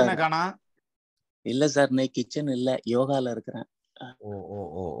யோகா காணா? இல்ல சார், நான் கிச்சன் இல்ல, யோகால இருக்கிறேன். ஓ ஓ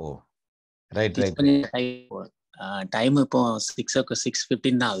ஓ ஓ ரைட் ரைட். டைம் இப்போ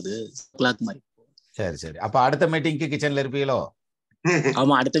 6:15 தான் ஆகுது, 6:00 மாதிரி. சரி சரி. அப்ப அடுத்த மீட்டிங்க்கு கிச்சன்ல இருப்பீங்களோ?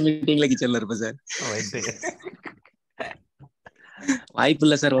 ஆமா, அடுத்த மீட்டிங்ல கிச்சன்ல இருப்பேன் சார். வாய்ப்பு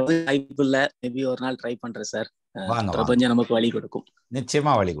இல்ல சார், வாய்ப்பு இல்ல. மேபி ஒரு நாள் ட்ரை பண்றேன் சார். பிரபஞ்சம் நமக்கு வழி கொடுக்கும்,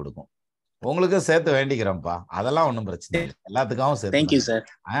 நிச்சயமா வழி கொடுக்கும். உங்களுக்கு சேர்த்து வேண்டிக்கிறோம்ப்பா, அதெல்லாம் ஒன்றும் பிரச்சனை இல்லை, எல்லாத்துக்கும் சேர்த்து. Thank you sir.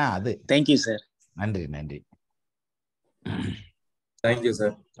 அது தேங்க்யூ சார். நன்றி நன்றி. Thank you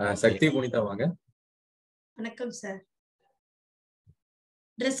sir. சக்தி புனிதா வாங்க. வணக்கம் சார்.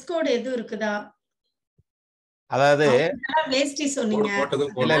 ட்ரெஸ் கோட் எதுவும் இருக்குதா? அதாவது வேஷ்டி சொன்னீங்க.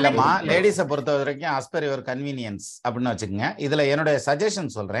 இல்லம்மா, லேடிஸை பொறுத்த வரைக்கும் as per your convenience அப்படின்னு வச்சுக்கோங்க. இதுல என்னுடைய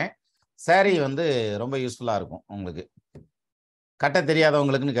சஜஷன் சொல்றேன். சாரி வந்து ரொம்ப யூஸ்ஃபுல்லா இருக்கும் உங்களுக்கு. கட்ட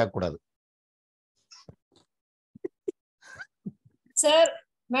தெரியாதவங்களுக்குன்னு கேட்கக்கூடாது சார்.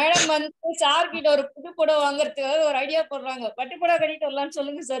 மேடம் வந்து சார் கிட்ட ஒரு புது புடவை வாங்குறதுக்காக ஒரு ஐடியா போடுறாங்க. பட்டு புடவை கட்டிட்டு வரலாம்னு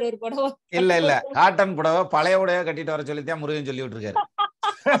சொல்லுங்க சார். ஒரு புடவை இல்ல காட்டன் புடவை பழைய உடைய கட்டிட்டு வர சொல்லித்தான் முருகன் சொல்லி விட்டுருக்காரு.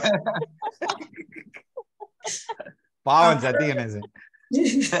 பாவம் சத்தி கணேசன்.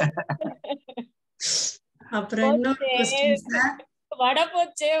 அப்புறம் வடை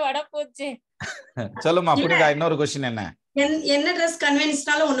போச்சே. சொல்லுமா புரியுதா? இன்னொரு கொஸ்டின் என்ன ட்ரெஸ்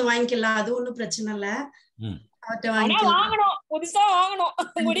கன்வென்ஸ்னால ஒண்ணு வாங்கிக்கலாம், அது ஒண்ணும் பிரச்சனை இல்ல. புதுசா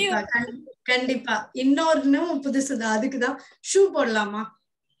வாங்கணும் முடியும் கண்டிப்பா. இன்னொரு புதுசுதான், அதுக்குதான் ஷூ போடலாமா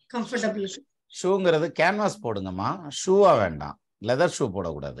கம்ஃபர்டபிளுக்கு? ஷூங்கிறது கேன்வாஸ் போடுங்கம்மா, ஷூவா வேண்டாம். லெதர் ஷூ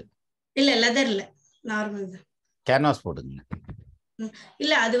போடக்கூடாது. இல்ல லெதர் இல்ல, நார்மல் தான். கேன்வாஸ் போடுங்க.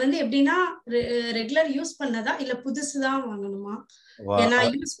 இல்ல அது வந்து எப்படின்னா ரெகுலர் யூஸ் பண்ணதா இல்ல புதுசுதான் வாங்கணுமா? ஏன்னா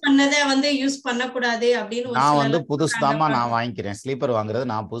யூஸ் பண்ணதே வந்து யூஸ் பண்ண கூடாது அப்படின்னு. நான் வந்து புதுசுதாம்மா நான் வாங்கிக்கிறேன். ஸ்லீப்பர் வாங்குறது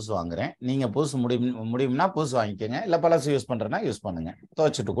நான் புதுசு வாங்குறேன். நீங்க புதுசு முடியும்னா புதுசு வாங்கிக்கோங்க, இல்ல பழசு யூஸ் பண்றேன்னா யூஸ் பண்ணுங்க,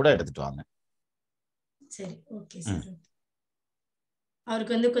 துவைச்சிட்டு கூட எடுத்துட்டு வாங்க. சரி, ஓகே சார்.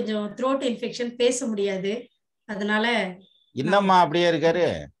 அவருக்கு வந்து கொஞ்சம் த்ரோட் இன்ஃபெக்ஷன், பேச முடியாது, அதனால. இன்னம்மா அப்படியே இருக்காரு?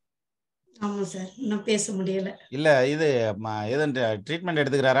 ஆமா சார், இன்னும் பேச முடியல. இல்ல இது ட்ரீட்மெண்ட்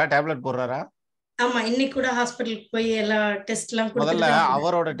எடுத்துக்கிறாரா, டேப்லெட் போடுறாரா? ஆமா, இன்னைக்கு கூட ஹாஸ்பிடலுக்கு போய் எல்லா டெஸ்ட் எல்லாம் முதல்ல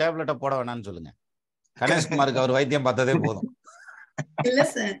அவரோட டேப்லெட்டை போட வேணாம்னு சொல்லுங்க. கணேஷ்குமாருக்கு அவர் வைத்தியம் பார்த்ததே போதும். இல்ல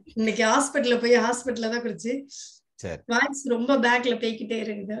சார், இன்னைக்கு ஹாஸ்பிடல்ல தான் குடிச்சு. சரி, வாய்ஸ் ரொம்ப பேக்ல பேக்கிட்டே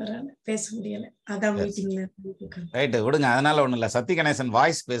இருக்குது, அவரால பேச முடியல, அதான் மீட்டிங்ல. ரைட், விடுங்க, அதனால ஒண்ணும் இல்ல. சத்தி கணேசன்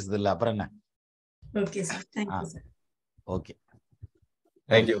வாய்ஸ் பேசுது இல்ல, அப்புறம் என்ன? Okay sir, thank you sir. Okay,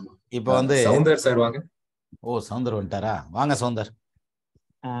 thank you. இப்போ வந்து சௌந்தர் சார் வாங்க. ஓ, சௌந்தர் வந்துட்டாரா? வாங்க சௌந்தர்.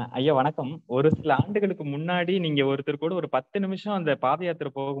 ஐயா வணக்கம். ஒரு சில ஆண்டுகளுக்கு முன்னாடி நீங்க ஒருத்தர் கூட ஒரு 10 நிமிஷம் அந்த பாத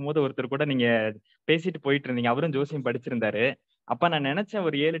யாத்திரை போகும்போது ஒருத்தர் கூட நீங்க பேசிட்டு போயிட்டு இருந்தீங்க. அவரும் ஜோசியம் படிச்சிருந்தாரு. அப்ப நான் நினைச்சேன்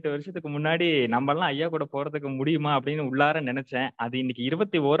ஒரு 7-8 வருஷத்துக்கு முன்னாடி நம்ம எல்லாம் ஐயா கூட போறதுக்கு முடியுமா அப்படின்னு உள்ளார நினைச்சேன். அது இன்னைக்கு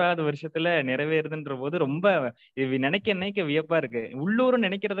 21வது வருஷத்துல நிறைவேறுதுன்ற போது ரொம்ப இது நினைக்க வியப்பா இருக்கு. உள்ளூர்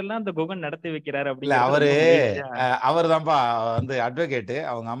நினைக்கிறதெல்லாம் அந்த குகன் நடத்தி வைக்கிறாரு இல்ல அப்படிங்கிறது அவரு ரொம்ப மகிழ்ச்சியா. அவர் தான்ப்பா வந்து அட்வொகேட்டு,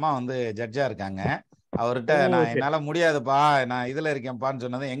 அவங்க அம்மா வந்து ஜட்ஜா இருக்காங்க. அவர்கிட்ட ஓ நான் சரி. என்னால முடியாதுப்பா, நான் இதுல இருக்கேன்ப்பான்னு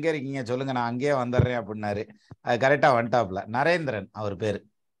சொன்னதும், எங்க இருக்கீங்க சொல்லுங்க, நான் அங்கேயே வந்துடுறேன் அப்படின்னாரு. அது கரெக்டா வந்துட்டாப்ல. நரேந்திரன் அவர் பேரு.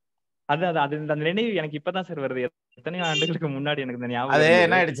 அது அந்த நினைவு எனக்கு இப்பதான் சார் வருது. எத்தனையோ ஆண்டுகளுக்கு முன்னாடி எனக்கு இந்த ஞாபகம் அது இருந்தது.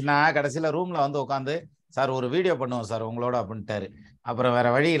 என்ன ஆயிடுச்சுன்னா, கடைசியில ரூம்ல வந்து உட்காந்து, சார் ஒரு வீடியோ பண்ணுவோம் சார் உங்களோட அப்படின்ட்டாரு. அப்புறம் வேற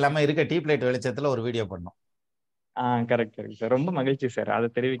வழி இல்லாம இருக்க டீப் லைட் வெளிச்சத்துல ஒரு வீடியோ பண்ணோம். Correct sir. ரொம்ப மகிழ்ச்சி சார். அதை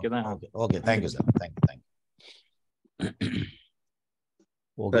தெரிவிக்க தான். Okay thank you sir. Thank you.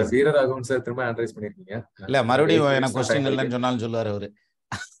 Sir Veeraraghavan sir திரும்ப ஹேண்ட் பண்ணிருக்கீங்க. இல்ல மறுபடியும் எனக்கு கொஸ்டின் இல்லைன்னு சொன்னாலும் சொல்லுவாரு அவரு.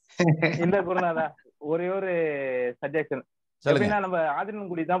 இல்ல குருநாதா, ஒரே ஒரு சஜஷன். எப்படின்னா நம்ம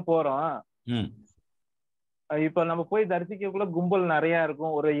ஆதினங்குடி தான் போறோம். இப்ப நம்ம போய் தரிசிக்கக்குள்ள கும்பல் நிறைய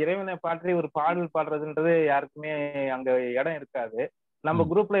இருக்கும். ஒரு இறைவனை பாற்றி ஒரு பாடல் பாடுறதுன்றது யாருக்குமே அங்க இடம் இருக்காது. நம்ம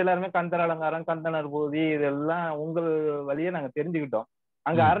குரூப்ல எல்லாருமே கந்தர் அலங்காரம், கந்தனர் போதி இதெல்லாம் உங்கள் வழியே நாங்க தெரிஞ்சுக்கிட்டோம்.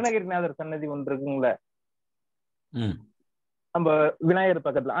 அங்க அருணகிரிநாதர் சன்னதி ஒன்று இருக்குங்கள, நம்ம விநாயகர்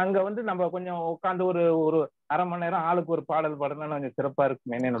பக்கத்துல. அங்க வந்து நம்ம கொஞ்சம் உட்காந்து ஒரு அரை மணி நேரம் ஆளுக்கு ஒரு பாடல் பாடணும்னு கொஞ்சம் சிறப்பா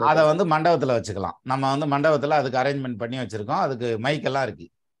இருக்குமே. அதை வந்து மண்டபத்துல வச்சுக்கலாம். நம்ம வந்து மண்டபத்துல அதுக்கு அரேஞ்ச்மெண்ட் பண்ணி வச்சிருக்கோம். அதுக்கு மைக் எல்லாம் இருக்கு.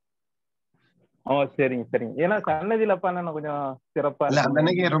 ஓ சரிங்க. ஏன்னா சன்னதியில பண்ண கொஞ்சம் சிறப்பா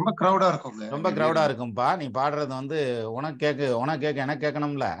இருக்கும். ரொம்ப கிரௌடா இருக்கும். ரொம்ப கிரௌடா இருக்கும்பா. நீ பாடுறது வந்து உனக்கு கேட்க எனக்கு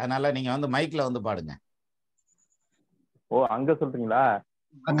கேட்கணும்ல, அதனால நீங்க வந்து மைக்ல வந்து பாடுங்க. ஓ அங்க சொல்றீங்களா?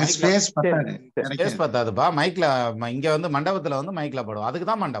 அங்க ஸ்பேஸ் பத்தாதுப்பா. மைக்ல இங்க வந்து மண்டபத்துல வந்து மைக்ல பாடுவோம். அதுக்கு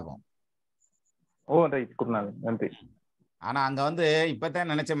தான் மண்டபம். ஓ ரைட் குருநாதர், நன்றி. ஆனா அங்க வந்து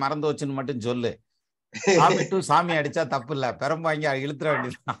இப்பதான் நினைச்சேன் மறந்து வச்சுன்னு மட்டும் சொல்லு. சாமி அடிச்சா தப்பு இல்ல, பெரும்பாங்க இழுத்துற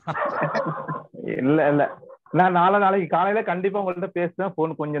வேண்டியதுதான். இல்ல நான் நாளைக்கு காலையில கண்டிப்பா உங்கள்ட்ட பேசுறேன்.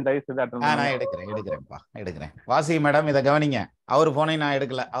 போன் கொஞ்சம் தயவு செய்து நான் எடுக்கிறேன். வாசி மேடம் இதை கவனிங்க. அவர் போனையும் நான்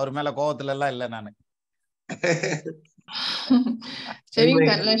எடுக்கல. அவர் மேல கோவத்துல எல்லாம் இல்ல நானு. சரிங்க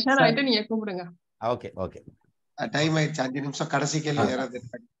சார், லெஷர் ஆயிட்டு நீங்க கூப்பிடுங்க. ஓகே டைம் ஆயிடுச்சு. 5 நிமிஷம் கடைசி கேள்வி யாராவது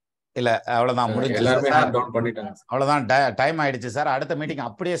இல்ல அவ்வளவுதான், முடிஞ்சு. அவ்வளவுதான், டைம் ஆயிடுச்சு சார். அடுத்த மீட்டிங்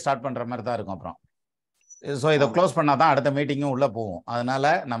அப்படியே ஸ்டார்ட் பண்ற மாதிரி தான் இருக்கும். அப்புறம் ஸோ இதை க்ளோஸ் பண்ணாதான் அடுத்த மீட்டிங்கும் உள்ள போகும். அதனால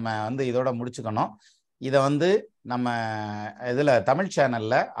நம்ம வந்து இதோட முடிச்சுக்கணும். இதை வந்து நம்ம இதில் தமிழ்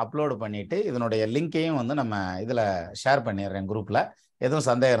சேனலில் அப்லோடு பண்ணிவிட்டு இதனுடைய லிங்கையும் வந்து நம்ம இதில் ஷேர் பண்ணிடுறேன் குரூப்பில். எதுவும்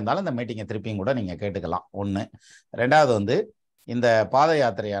சந்தேகம் இருந்தாலும் இந்த மீட்டிங்கை திருப்பியும் கூட நீங்கள் கேட்டுக்கலாம். ஒன்று. ரெண்டாவது வந்து இந்த பாத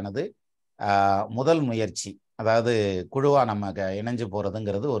யாத்திரையானது முதல் முயற்சி, அதாவது குழுவாக நம்ம இணைஞ்சு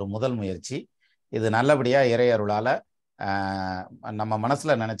போகிறதுங்கிறது ஒரு முதல் முயற்சி. இது நல்லபடியாக இறையருளால் நம்ம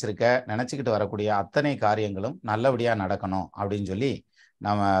மனசில் நினச்சிக்கிட்டு வரக்கூடிய அத்தனை காரியங்களும் நல்லபடியாக நடக்கணும் அப்படின்னு சொல்லி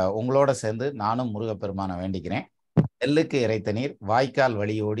நம்ம உங்களோட சேர்ந்து நானும் முருகப்பெருமானை வேண்டிக்கிறேன். நெல்லுக்கு இறைத்த நீர் வாய்க்கால்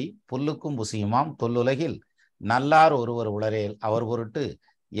வழியோடி புல்லுக்கும் புசியுமாம் தொல்லுலகில் நல்லார் ஒருவர் உளரேல் அவர் பொருட்டு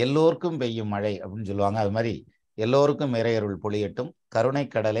எல்லோருக்கும் பெய்யும் மழை அப்படின்னு சொல்லுவாங்க. அது மாதிரி எல்லோருக்கும் இறையருள் பொழியட்டும். கருணை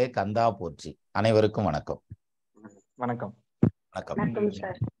கடலே கந்தா போற்றி. அனைவருக்கும் வணக்கம். வணக்கம். வணக்கம்.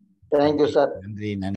 Thank you sir. நன்றி.